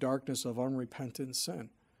walking in darkness of unrepentant sin.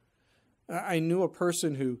 I knew a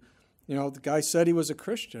person who, the guy said he was a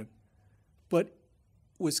Christian, but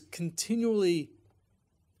was continually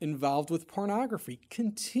involved with pornography,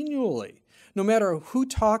 continually. No matter who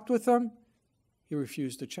talked with him, he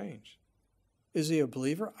refused to change. Is he a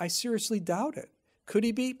believer? I seriously doubt it. Could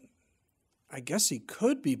he be? I guess he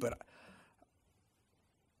could be, but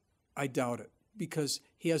I doubt it, because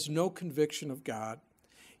he has no conviction of God.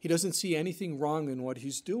 He doesn't see anything wrong in what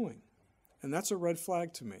he's doing. And that's a red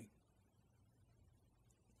flag to me.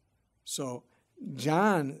 So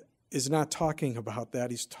John is not talking about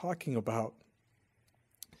that. He's talking about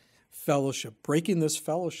fellowship, breaking this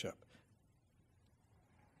fellowship.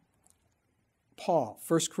 Paul,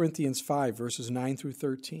 1 Corinthians 5, verses 9 through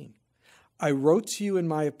 13. I wrote to you in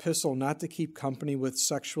my epistle not to keep company with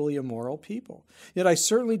sexually immoral people. Yet I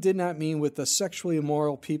certainly did not mean with the sexually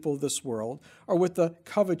immoral people of this world, or with the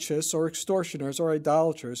covetous or extortioners or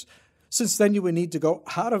idolaters, since then you would need to go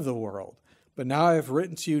out of the world. But now I have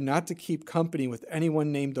written to you not to keep company with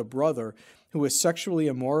anyone named a brother who is sexually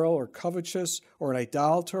immoral or covetous or an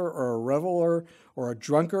idolater or a reveler or a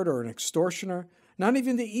drunkard or an extortioner, not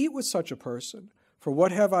even to eat with such a person. For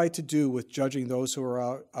what have I to do with judging those who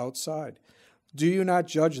are outside? Do you not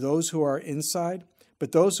judge those who are inside?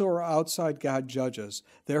 But those who are outside God judges.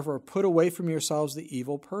 Therefore put away from yourselves the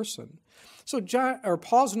evil person. So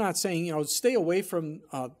Paul's not saying, stay away from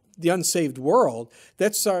the unsaved world.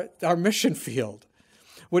 That's our mission field.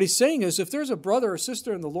 What he's saying is, if there's a brother or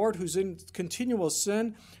sister in the Lord who's in continual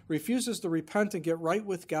sin, refuses to repent and get right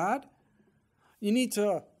with God, you need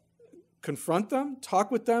to confront them,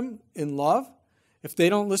 talk with them in love. If they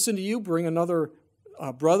don't listen to you, bring another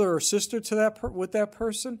brother or sister to with that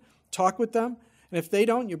person, talk with them. And if they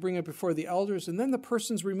don't, you bring it before the elders, and then the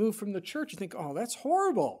person's removed from the church. You think, oh, that's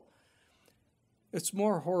horrible. It's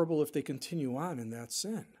more horrible if they continue on in that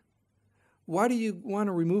sin. Why do you want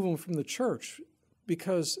to remove them from the church?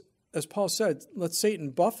 Because as Paul said, let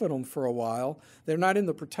Satan buffet them for a while. They're not in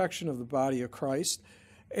the protection of the body of Christ.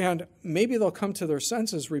 And maybe they'll come to their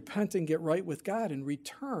senses, repent and get right with God and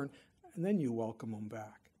return, and then you welcome them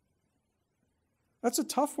back. That's a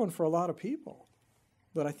tough one for a lot of people.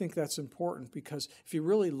 But I think that's important because if you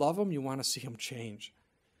really love them, you want to see them change.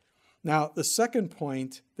 Now, the second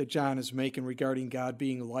point that John is making regarding God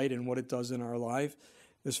being light and what it does in our life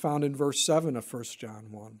is found in verse 7 of 1 John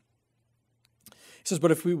 1. He says,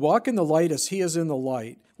 but if we walk in the light as he is in the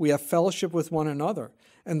light, we have fellowship with one another,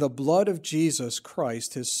 and the blood of Jesus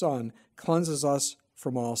Christ, his Son, cleanses us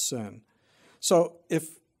from all sin. So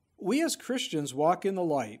if we as Christians walk in the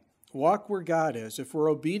light, walk where God is, if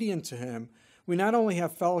we're obedient to him, we not only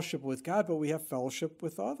have fellowship with God, but we have fellowship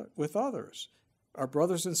with others, our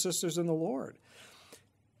brothers and sisters in the Lord.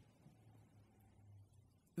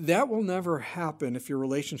 That will never happen if your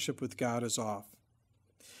relationship with God is off.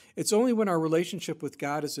 It's only when our relationship with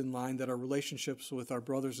God is in line that our relationships with our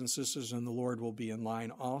brothers and sisters in the Lord will be in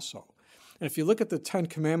line also. And if you look at the 10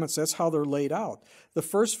 Commandments, that's how they're laid out. The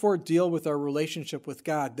first 4 deal with our relationship with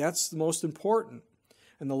God. That's the most important.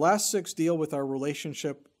 And the last 6 deal with our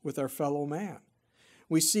relationship with our fellow man.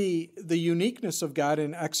 We see the uniqueness of God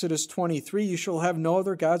in Exodus 23. You shall have no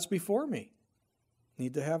other gods before me.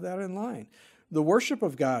 Need to have that in line. The worship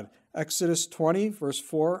of God, Exodus 20, verse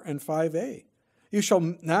 4 and 5a. You shall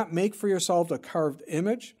not make for yourself a carved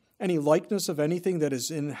image, any likeness of anything that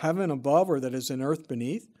is in heaven above or that is in earth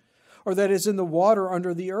beneath, or that is in the water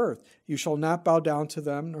under the earth. You shall not bow down to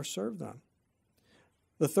them nor serve them.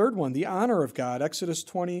 The third one, the honor of God, Exodus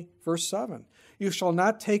 20, verse 7. You shall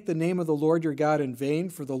not take the name of the Lord your God in vain,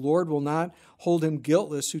 for the Lord will not hold him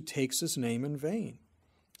guiltless who takes his name in vain.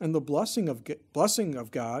 And the blessing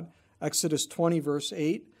of God, Exodus 20, verse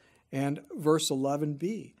 8 and verse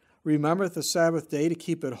 11b. Remember the Sabbath day to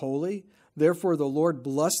keep it holy. Therefore the Lord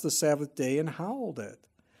blessed the Sabbath day and hallowed it.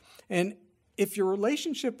 And if your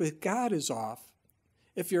relationship with God is off,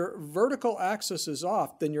 if your vertical axis is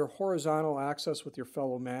off, then your horizontal axis with your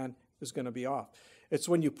fellow man is going to be off. It's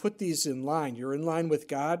when you put these in line, you're in line with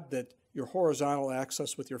God, that your horizontal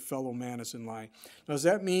axis with your fellow man is in line. Now, does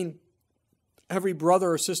that mean every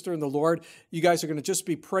brother or sister in the Lord, you guys are going to just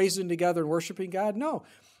be praising together and worshiping God? No,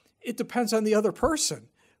 it depends on the other person.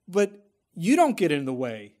 But you don't get in the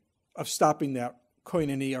way of stopping that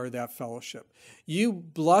koinonia or that fellowship. You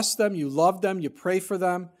bless them, you love them, you pray for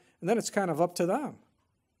them, and then it's kind of up to them.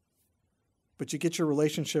 But you get your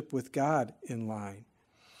relationship with God in line.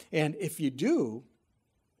 And if you do,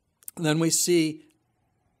 then we see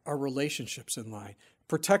our relationships in line.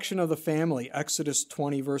 Protection of the family, Exodus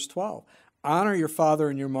 20, verse 12. Honor your father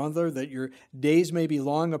and your mother, that your days may be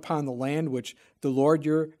long upon the land which the Lord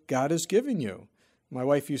your God is giving you. My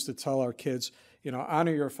wife used to tell our kids,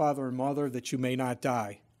 honor your father and mother that you may not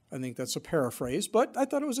die. I think that's a paraphrase, but I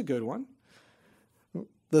thought it was a good one.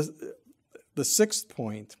 The sixth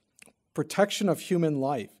point, protection of human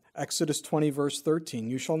life. Exodus 20, verse 13,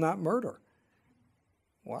 you shall not murder.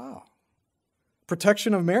 Wow.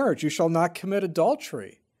 Protection of marriage, you shall not commit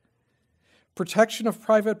adultery. Protection of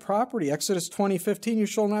private property. Exodus 20, 15, you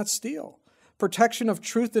shall not steal. Protection of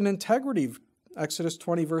truth and integrity. Exodus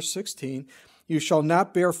 20, verse 16, you shall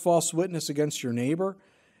not bear false witness against your neighbor.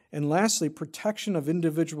 And lastly, protection of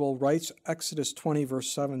individual rights, Exodus 20,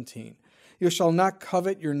 verse 17. You shall not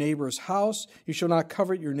covet your neighbor's house. You shall not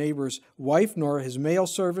covet your neighbor's wife, nor his male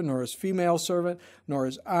servant, nor his female servant, nor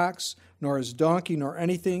his ox, nor his donkey, nor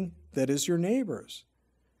anything that is your neighbor's.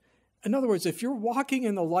 In other words, if you're walking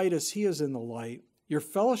in the light as he is in the light, your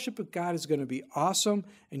fellowship with God is going to be awesome,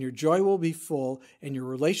 and your joy will be full, and your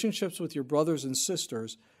relationships with your brothers and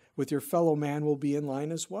sisters, with your fellow man, will be in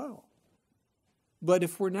line as well. But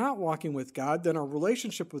if we're not walking with God, then our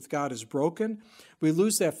relationship with God is broken. We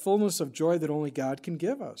lose that fullness of joy that only God can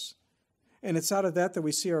give us. And it's out of that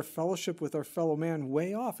we see our fellowship with our fellow man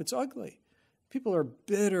way off. It's ugly. People are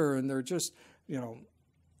bitter and they're just,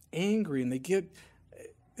 angry, and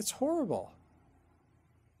it's horrible.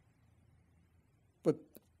 But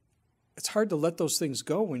it's hard to let those things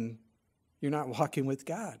go when you're not walking with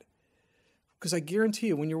God. Because I guarantee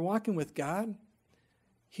you, when you're walking with God,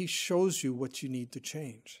 he shows you what you need to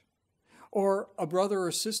change. Or a brother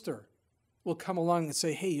or sister will come along and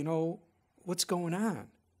say, hey, what's going on?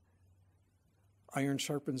 Iron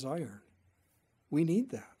sharpens iron. We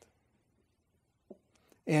need that.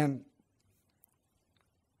 And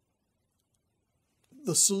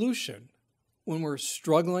the solution when we're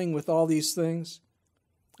struggling with all these things,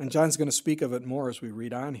 and John's going to speak of it more as we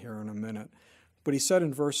read on here in a minute, but he said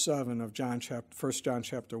in verse 7 of 1 John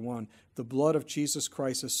chapter 1, the blood of Jesus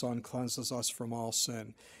Christ, his Son, cleanses us from all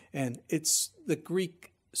sin. And it's the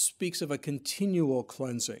Greek speaks of a continual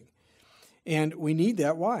cleansing. And we need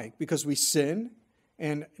that. Why? Because we sin.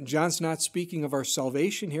 And John's not speaking of our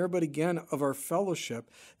salvation here, but again, of our fellowship.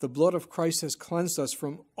 The blood of Christ has cleansed us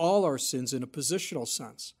from all our sins in a positional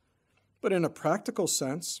sense. But in a practical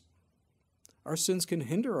sense, our sins can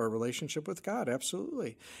hinder our relationship with God,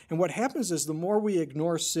 absolutely. And what happens is the more we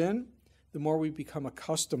ignore sin, the more we become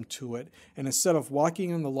accustomed to it. And instead of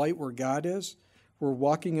walking in the light where God is, we're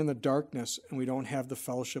walking in the darkness, and we don't have the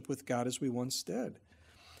fellowship with God as we once did.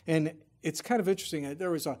 And it's kind of interesting.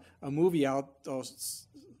 There was a movie out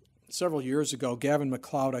several years ago. Gavin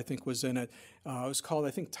MacLeod, I think, was in it. It was called,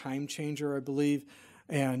 I think, Time Changer, I believe.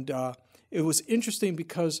 And it was interesting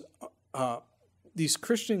because these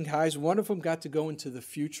Christian guys, one of them got to go into the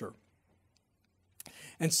future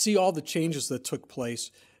and see all the changes that took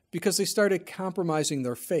place because they started compromising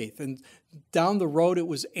their faith. And down the road, it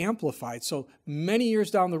was amplified. So many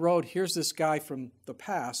years down the road, here's this guy from the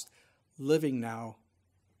past living now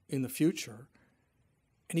in the future.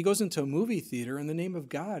 And he goes into a movie theater and the name of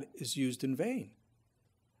God is used in vain.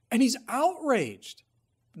 And he's outraged.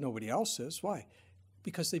 Nobody else is. Why?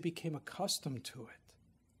 Because they became accustomed to it.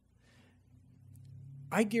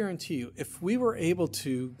 I guarantee you, if we were able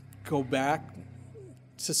to go back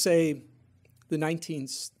to, say, the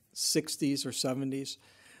 1960s or 70s,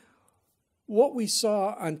 what we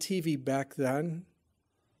saw on TV back then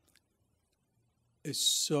is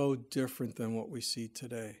so different than what we see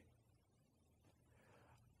today.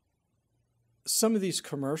 Some of these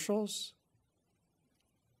commercials,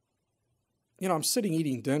 I'm sitting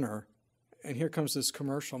eating dinner, and here comes this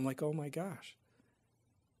commercial. I'm like, oh my gosh.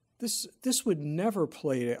 This would never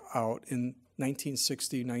play out in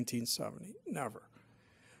 1960, 1970. Never.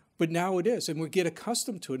 But now it is, and we get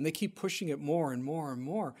accustomed to it, and they keep pushing it more and more and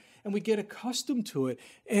more, and we get accustomed to it,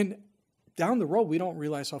 and down the road, we don't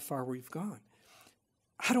realize how far we've gone.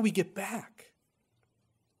 How do we get back?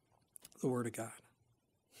 The Word of God.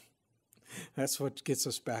 That's what gets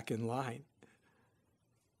us back in line.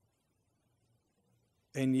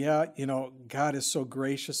 And yeah, God is so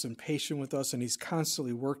gracious and patient with us, and He's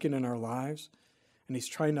constantly working in our lives, and He's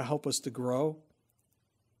trying to help us to grow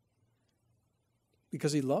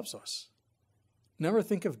because He loves us. Never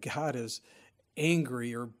think of God as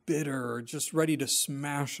angry or bitter or just ready to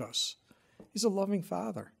smash us. He's a loving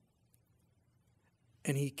Father,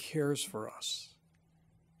 and He cares for us.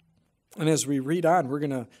 And as we read on, we're going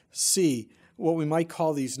to see what we might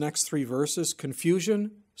call these next three verses: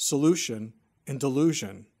 confusion, solution, and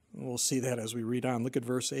delusion. We'll see that as we read on. Look at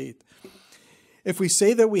verse 8. If we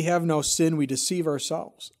say that we have no sin, we deceive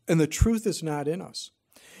ourselves, and the truth is not in us.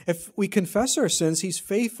 If we confess our sins, He's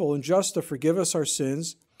faithful and just to forgive us our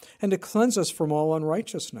sins and to cleanse us from all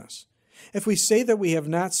unrighteousness. If we say that we have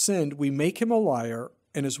not sinned, we make Him a liar,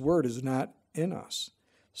 and His word is not in us.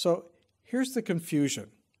 So here's the confusion.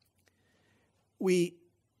 We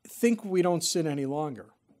think we don't sin any longer.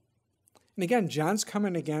 And again, John's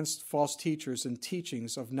coming against false teachers and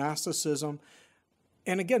teachings of Gnosticism.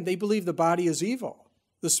 And again, they believe the body is evil,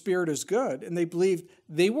 the spirit is good, and they believed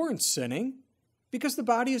they weren't sinning because the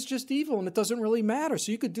body is just evil and it doesn't really matter.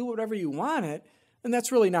 So you could do whatever you want it, and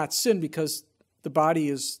that's really not sin because the body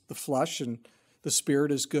is the flesh and the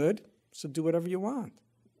spirit is good, so do whatever you want.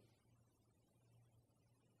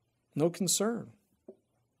 No concern.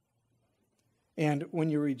 And when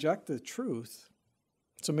you reject the truth,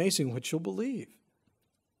 it's amazing what you'll believe.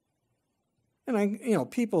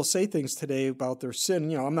 And people say things today about their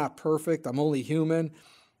sin. I'm not perfect. I'm only human.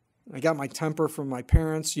 I got my temper from my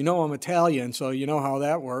parents. I'm Italian, so you know how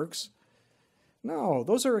that works. No,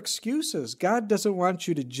 those are excuses. God doesn't want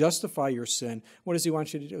you to justify your sin. What does He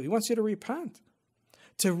want you to do? He wants you to repent,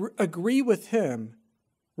 to agree with Him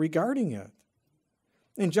regarding it.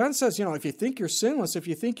 And John says, if you think you're sinless, if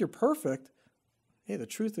you think you're perfect, hey, the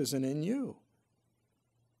truth isn't in you.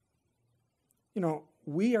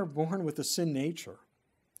 We are born with a sin nature.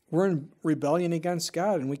 We're in rebellion against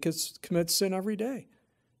God, and we could commit sin every day.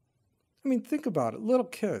 Think about it. Little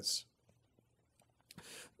kids.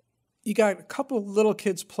 You got a couple of little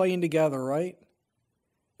kids playing together, right?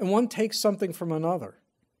 And one takes something from another.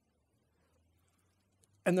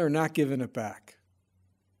 And they're not giving it back.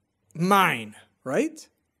 Mine, right?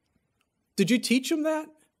 Did you teach them that?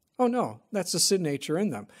 Oh, no. That's the sin nature in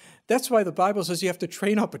them. That's why the Bible says you have to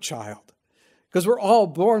train up a child. Because we're all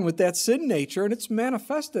born with that sin nature, and it's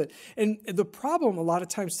manifested. And the problem a lot of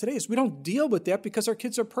times today is we don't deal with that because our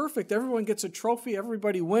kids are perfect. Everyone gets a trophy.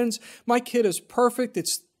 Everybody wins. My kid is perfect.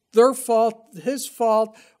 It's their fault, his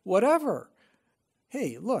fault, whatever.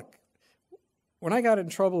 Hey, look, when I got in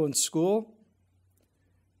trouble in school,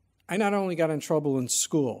 I not only got in trouble in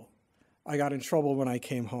school, I got in trouble when I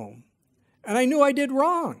came home. And I knew I did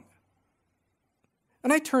wrong.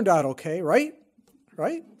 And I turned out okay, right?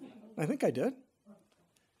 Right? I think I did.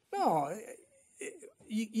 No,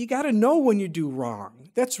 you got to know when you do wrong.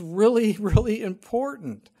 That's really, really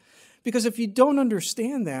important. Because if you don't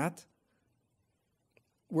understand that,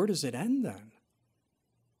 where does it end then?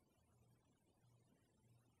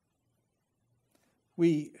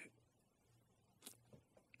 We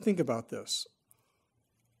think about this.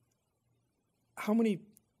 How many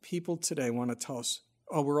people today want to tell us,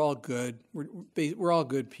 oh, we're all good. We're all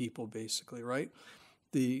good people, basically, right?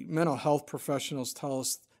 The mental health professionals tell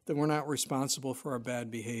us that we're not responsible for our bad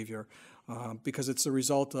behavior because it's the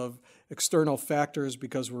result of external factors,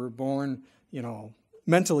 because we're born,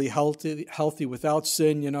 mentally healthy without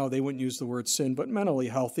sin. They wouldn't use the word sin, but mentally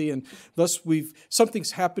healthy. And thus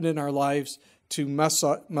something's happened in our lives to mess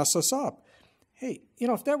us up. Hey,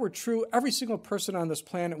 if that were true, every single person on this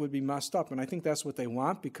planet would be messed up. And I think that's what they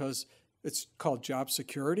want because it's called job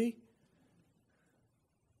security.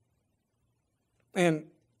 And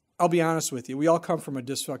I'll be honest with you, we all come from a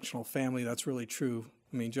dysfunctional family. That's really true.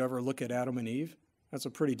 I mean, did you ever look at Adam and Eve? That's a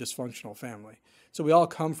pretty dysfunctional family. So we all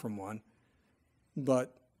come from one,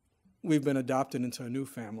 but we've been adopted into a new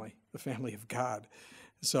family, the family of God.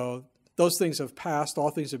 So those things have passed.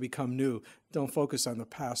 All things have become new. Don't focus on the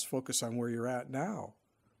past. Focus on where you're at now.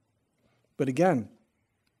 But again,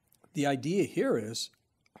 the idea here is,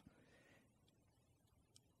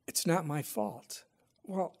 it's not my fault.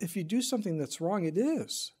 Well, if you do something that's wrong, it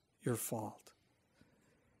is your fault.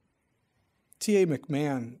 T.A.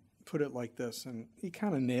 McMahon put it like this, and he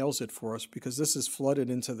kind of nails it for us because this is flooded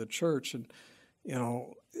into the church, and,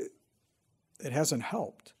 it hasn't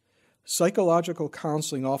helped. Psychological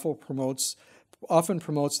counseling often promotes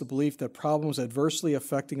the belief that problems adversely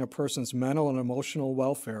affecting a person's mental and emotional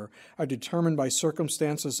welfare are determined by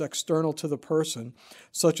circumstances external to the person,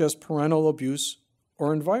 such as parental abuse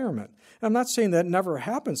or environment. And I'm not saying that never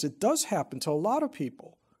happens. It does happen to a lot of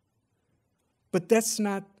people. But that's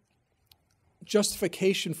not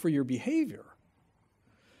justification for your behavior.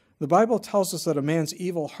 The Bible tells us that a man's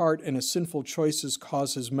evil heart and his sinful choices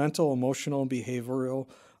cause his mental, emotional, and behavioral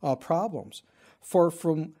problems. For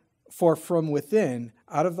from within,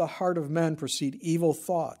 out of the heart of men proceed evil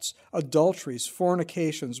thoughts, adulteries,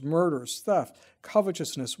 fornications, murders, theft,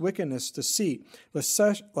 covetousness, wickedness, deceit,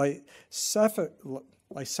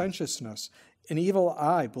 licentiousness, an evil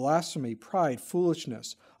eye, blasphemy, pride,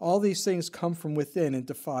 foolishness. All these things come from within and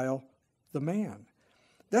defile the man.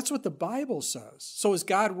 That's what the Bible says. So is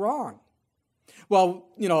God wrong? Well,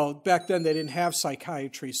 back then they didn't have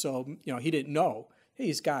psychiatry, so, he didn't know. Hey,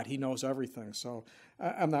 he's God. He knows everything. So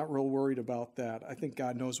I'm not real worried about that. I think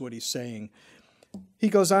God knows what he's saying. He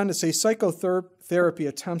goes on to say, psychotherapy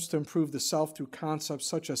attempts to improve the self through concepts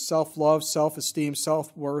such as self-love, self-esteem,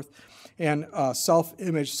 self-worth, and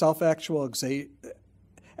self-image,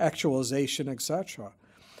 self-actualization, etc.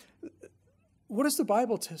 What does the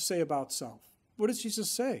Bible say about self? What does Jesus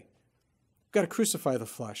say? You've got to crucify the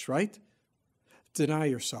flesh, right? Deny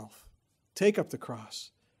yourself. Take up the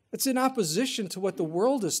cross. It's in opposition to what the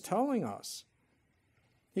world is telling us.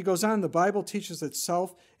 He goes on, the Bible teaches that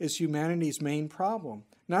self is humanity's main problem,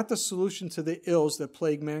 not the solution to the ills that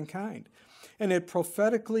plague mankind. And it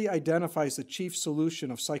prophetically identifies the chief solution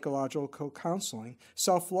of psychological counseling,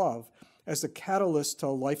 self-love, as the catalyst to a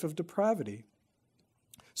life of depravity.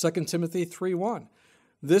 2 Timothy 3:1.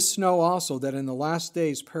 This know also that in the last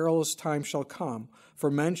days perilous times shall come,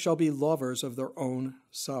 for men shall be lovers of their own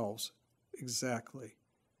selves. Exactly.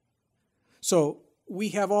 So we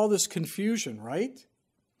have all this confusion, right?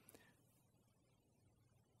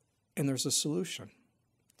 And there's a solution.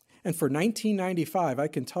 And for $19.95, I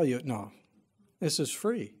can tell you, no, this is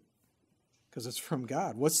free because it's from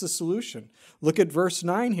God. What's the solution? Look at verse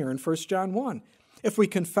 9 here in 1 John 1. If we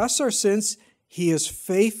confess our sins, he is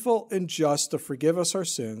faithful and just to forgive us our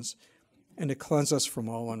sins and to cleanse us from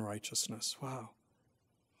all unrighteousness. Wow.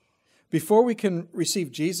 Before we can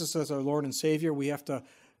receive Jesus as our Lord and Savior, we have to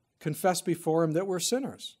confess before him that we're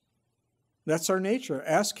sinners. That's our nature.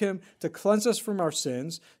 Ask him to cleanse us from our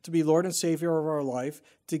sins, to be Lord and Savior of our life,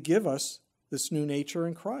 to give us this new nature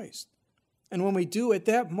in Christ. And when we do, at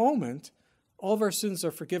that moment, all of our sins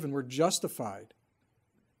are forgiven. We're justified.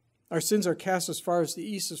 Our sins are cast as far as the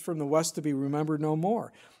east is from the west, to be remembered no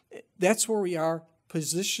more. That's where we are,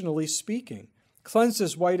 positionally speaking. Cleansed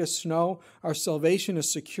as white as snow, our salvation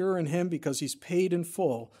is secure in him because he's paid in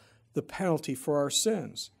full the penalty for our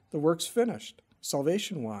sins. The work's finished,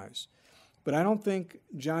 salvation-wise. But I don't think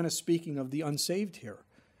John is speaking of the unsaved here.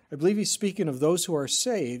 I believe he's speaking of those who are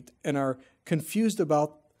saved and are confused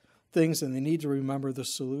about things, and they need to remember the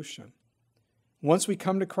solution. Once we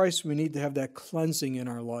come to Christ, we need to have that cleansing in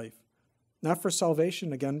our life. Not for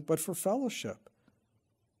salvation again, but for fellowship.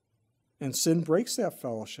 And sin breaks that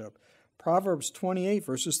fellowship. Proverbs 28,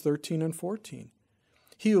 verses 13 and 14.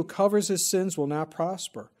 He who covers his sins will not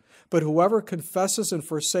prosper, but whoever confesses and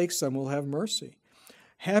forsakes them will have mercy.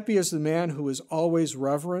 Happy is the man who is always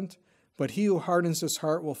reverent, but he who hardens his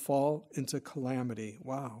heart will fall into calamity.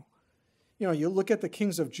 Wow. You look at the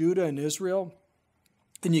kings of Judah and Israel,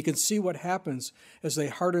 and you can see what happens as they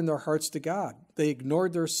harden their hearts to God. They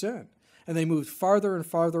ignored their sin, and they moved farther and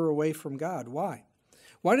farther away from God. Why?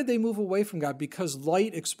 Why did they move away from God? Because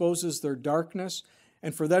light exposes their darkness,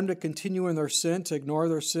 and for them to continue in their sin, to ignore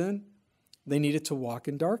their sin, they needed to walk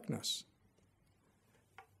in darkness.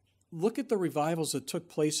 Look at the revivals that took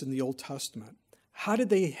place in the Old Testament. How did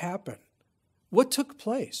they happen? What took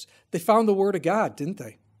place? They found the Word of God, didn't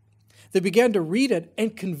they? They began to read it,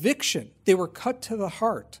 and conviction. They were cut to the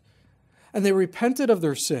heart, and they repented of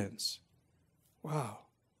their sins. Wow.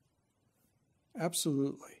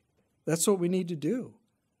 Absolutely. That's what we need to do.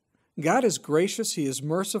 God is gracious. He is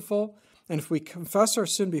merciful. And if we confess our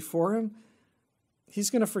sin before Him, He's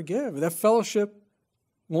going to forgive. That fellowship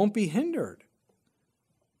won't be hindered.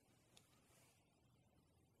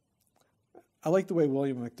 I like the way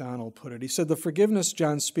William MacDonald put it. He said, the forgiveness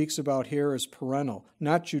John speaks about here is parental,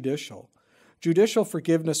 not judicial. Judicial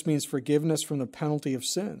forgiveness means forgiveness from the penalty of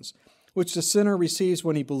sins, which the sinner receives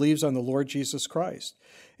when he believes on the Lord Jesus Christ.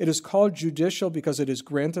 It is called judicial because it is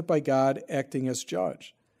granted by God acting as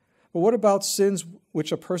judge. But what about sins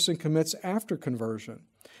which a person commits after conversion?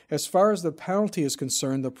 As far as the penalty is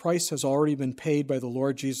concerned, the price has already been paid by the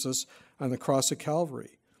Lord Jesus on the cross of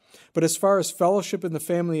Calvary. But as far as fellowship in the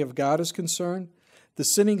family of God is concerned, the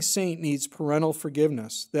sinning saint needs parental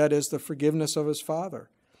forgiveness, that is, the forgiveness of his father.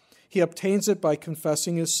 He obtains it by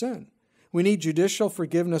confessing his sin. We need judicial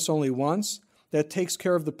forgiveness only once. That takes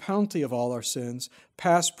care of the penalty of all our sins,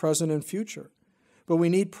 past, present, and future. But we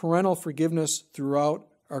need parental forgiveness throughout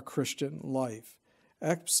our Christian life.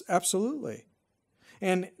 Absolutely.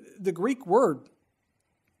 And the Greek word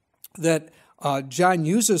that John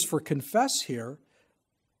uses for confess here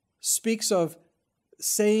speaks of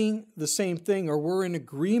saying the same thing, or we're in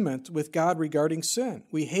agreement with God regarding sin.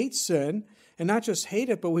 We hate sin, and not just hate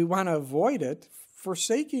it, but we want to avoid it,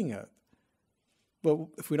 forsaking it. But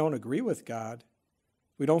if we don't agree with God,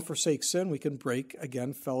 we don't forsake sin, we can break,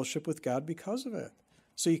 again, fellowship with God because of it.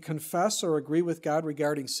 So you confess or agree with God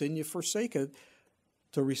regarding sin, you forsake it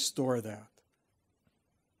to restore that.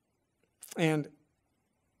 And,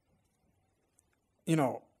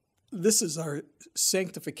 this is our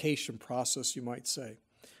sanctification process, you might say,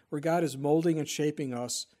 where God is molding and shaping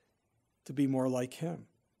us to be more like Him.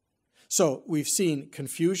 So we've seen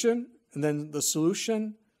confusion, and then the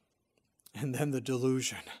solution, and then the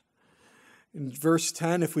delusion. In verse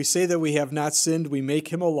 10, if we say that we have not sinned, we make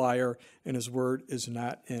Him a liar, and His word is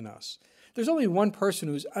not in us. There's only one person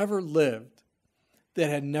who's ever lived that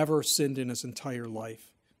had never sinned in his entire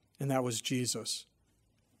life, and that was Jesus.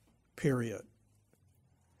 Period.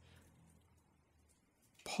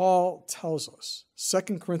 Paul tells us,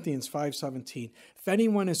 2 Corinthians 5:17, if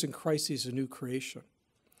anyone is in Christ, he's a new creation.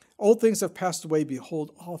 Old things have passed away.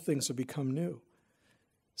 Behold, all things have become new.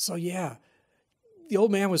 So yeah, the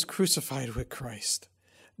old man was crucified with Christ.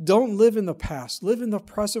 Don't live in the past. Live in the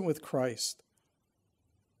present with Christ.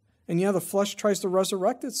 And yeah, the flesh tries to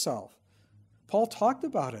resurrect itself. Paul talked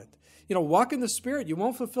about it. Walk in the Spirit. You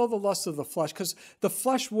won't fulfill the lust of the flesh, because the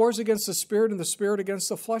flesh wars against the Spirit and the Spirit against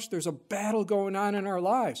the flesh. There's a battle going on in our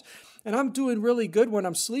lives. And I'm doing really good when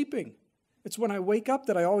I'm sleeping. It's when I wake up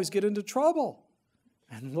that I always get into trouble.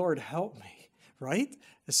 And Lord, help me, right?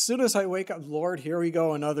 As soon as I wake up, Lord, here we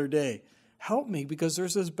go, another day. Help me, because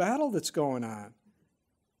there's this battle that's going on.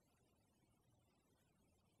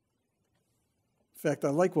 In fact, I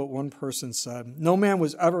like what one person said. No man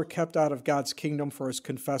was ever kept out of God's kingdom for his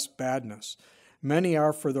confessed badness. Many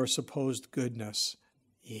are for their supposed goodness.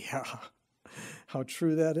 Yeah, how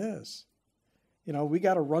true that is. We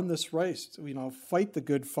got to run this race, fight the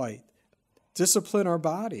good fight, discipline our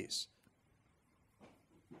bodies.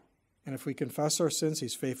 And if we confess our sins,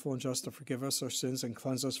 He's faithful and just to forgive us our sins and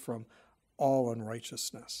cleanse us from all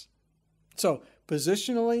unrighteousness. So,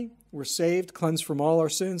 positionally, we're saved, cleansed from all our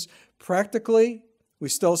sins. Practically, we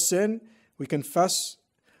still sin. We confess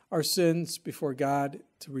our sins before God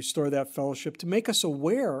to restore that fellowship, to make us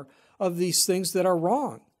aware of these things that are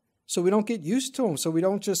wrong, so we don't get used to them, so we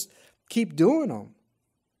don't just keep doing them.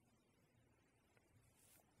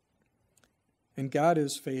 And God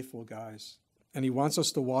is faithful, guys. And He wants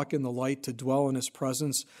us to walk in the light, to dwell in His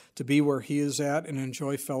presence, to be where He is at, and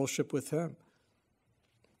enjoy fellowship with Him.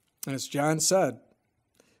 And as John said,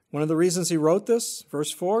 one of the reasons he wrote this,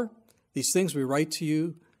 verse 4, these things we write to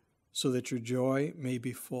you so that your joy may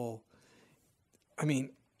be full. I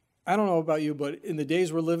mean, I don't know about you, but in the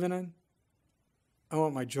days we're living in, I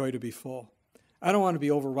want my joy to be full. I don't want to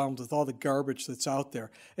be overwhelmed with all the garbage that's out there.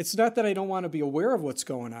 It's not that I don't want to be aware of what's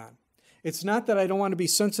going on. It's not that I don't want to be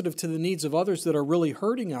sensitive to the needs of others that are really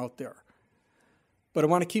hurting out there. But I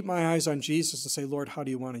want to keep my eyes on Jesus and say, Lord, how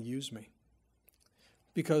do you want to use me?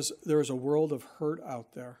 Because there is a world of hurt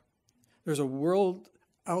out there. There's a world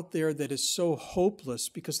out there that is so hopeless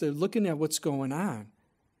because they're looking at what's going on.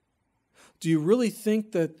 Do you really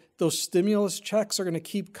think that those stimulus checks are going to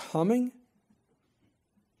keep coming?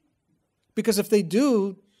 Because if they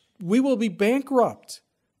do, we will be bankrupt.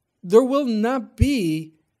 There will not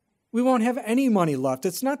be, we won't have any money left.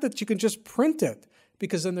 It's not that you can just print it,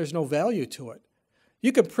 because then there's no value to it.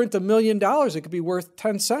 You could print $1 million, it could be worth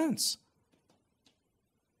 10 cents.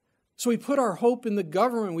 So we put our hope in the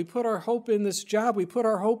government, we put our hope in this job, we put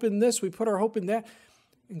our hope in this, we put our hope in that.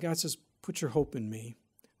 And God says, put your hope in me,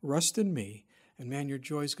 rest in me, and man, your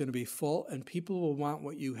joy is going to be full, and people will want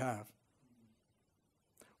what you have.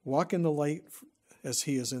 Walk in the light as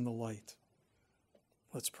he is in the light.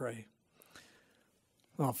 Let's pray.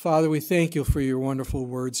 Oh, Father, we thank you for your wonderful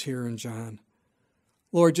words here in John.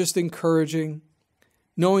 Lord, just encouraging,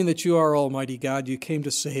 knowing that you are Almighty God, you came to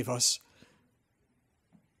save us.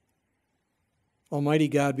 Almighty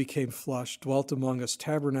God became flesh, dwelt among us,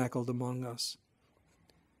 tabernacled among us.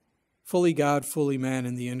 Fully God, fully man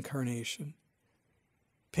in the incarnation.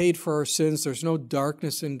 Paid for our sins. There's no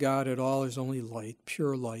darkness in God at all. There's only light,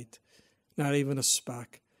 pure light, not even a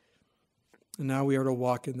speck. And now we are to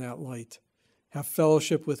walk in that light. Have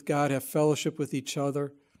fellowship with God, have fellowship with each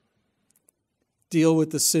other. Deal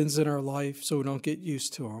with the sins in our life so we don't get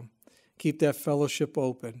used to them. Keep that fellowship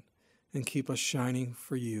open and keep us shining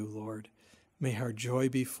for you, Lord. May our joy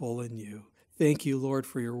be full in you. Thank you, Lord,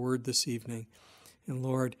 for your word this evening. And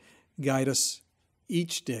Lord, guide us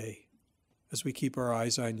each day as we keep our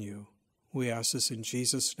eyes on you. We ask this in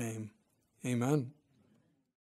Jesus' name. Amen.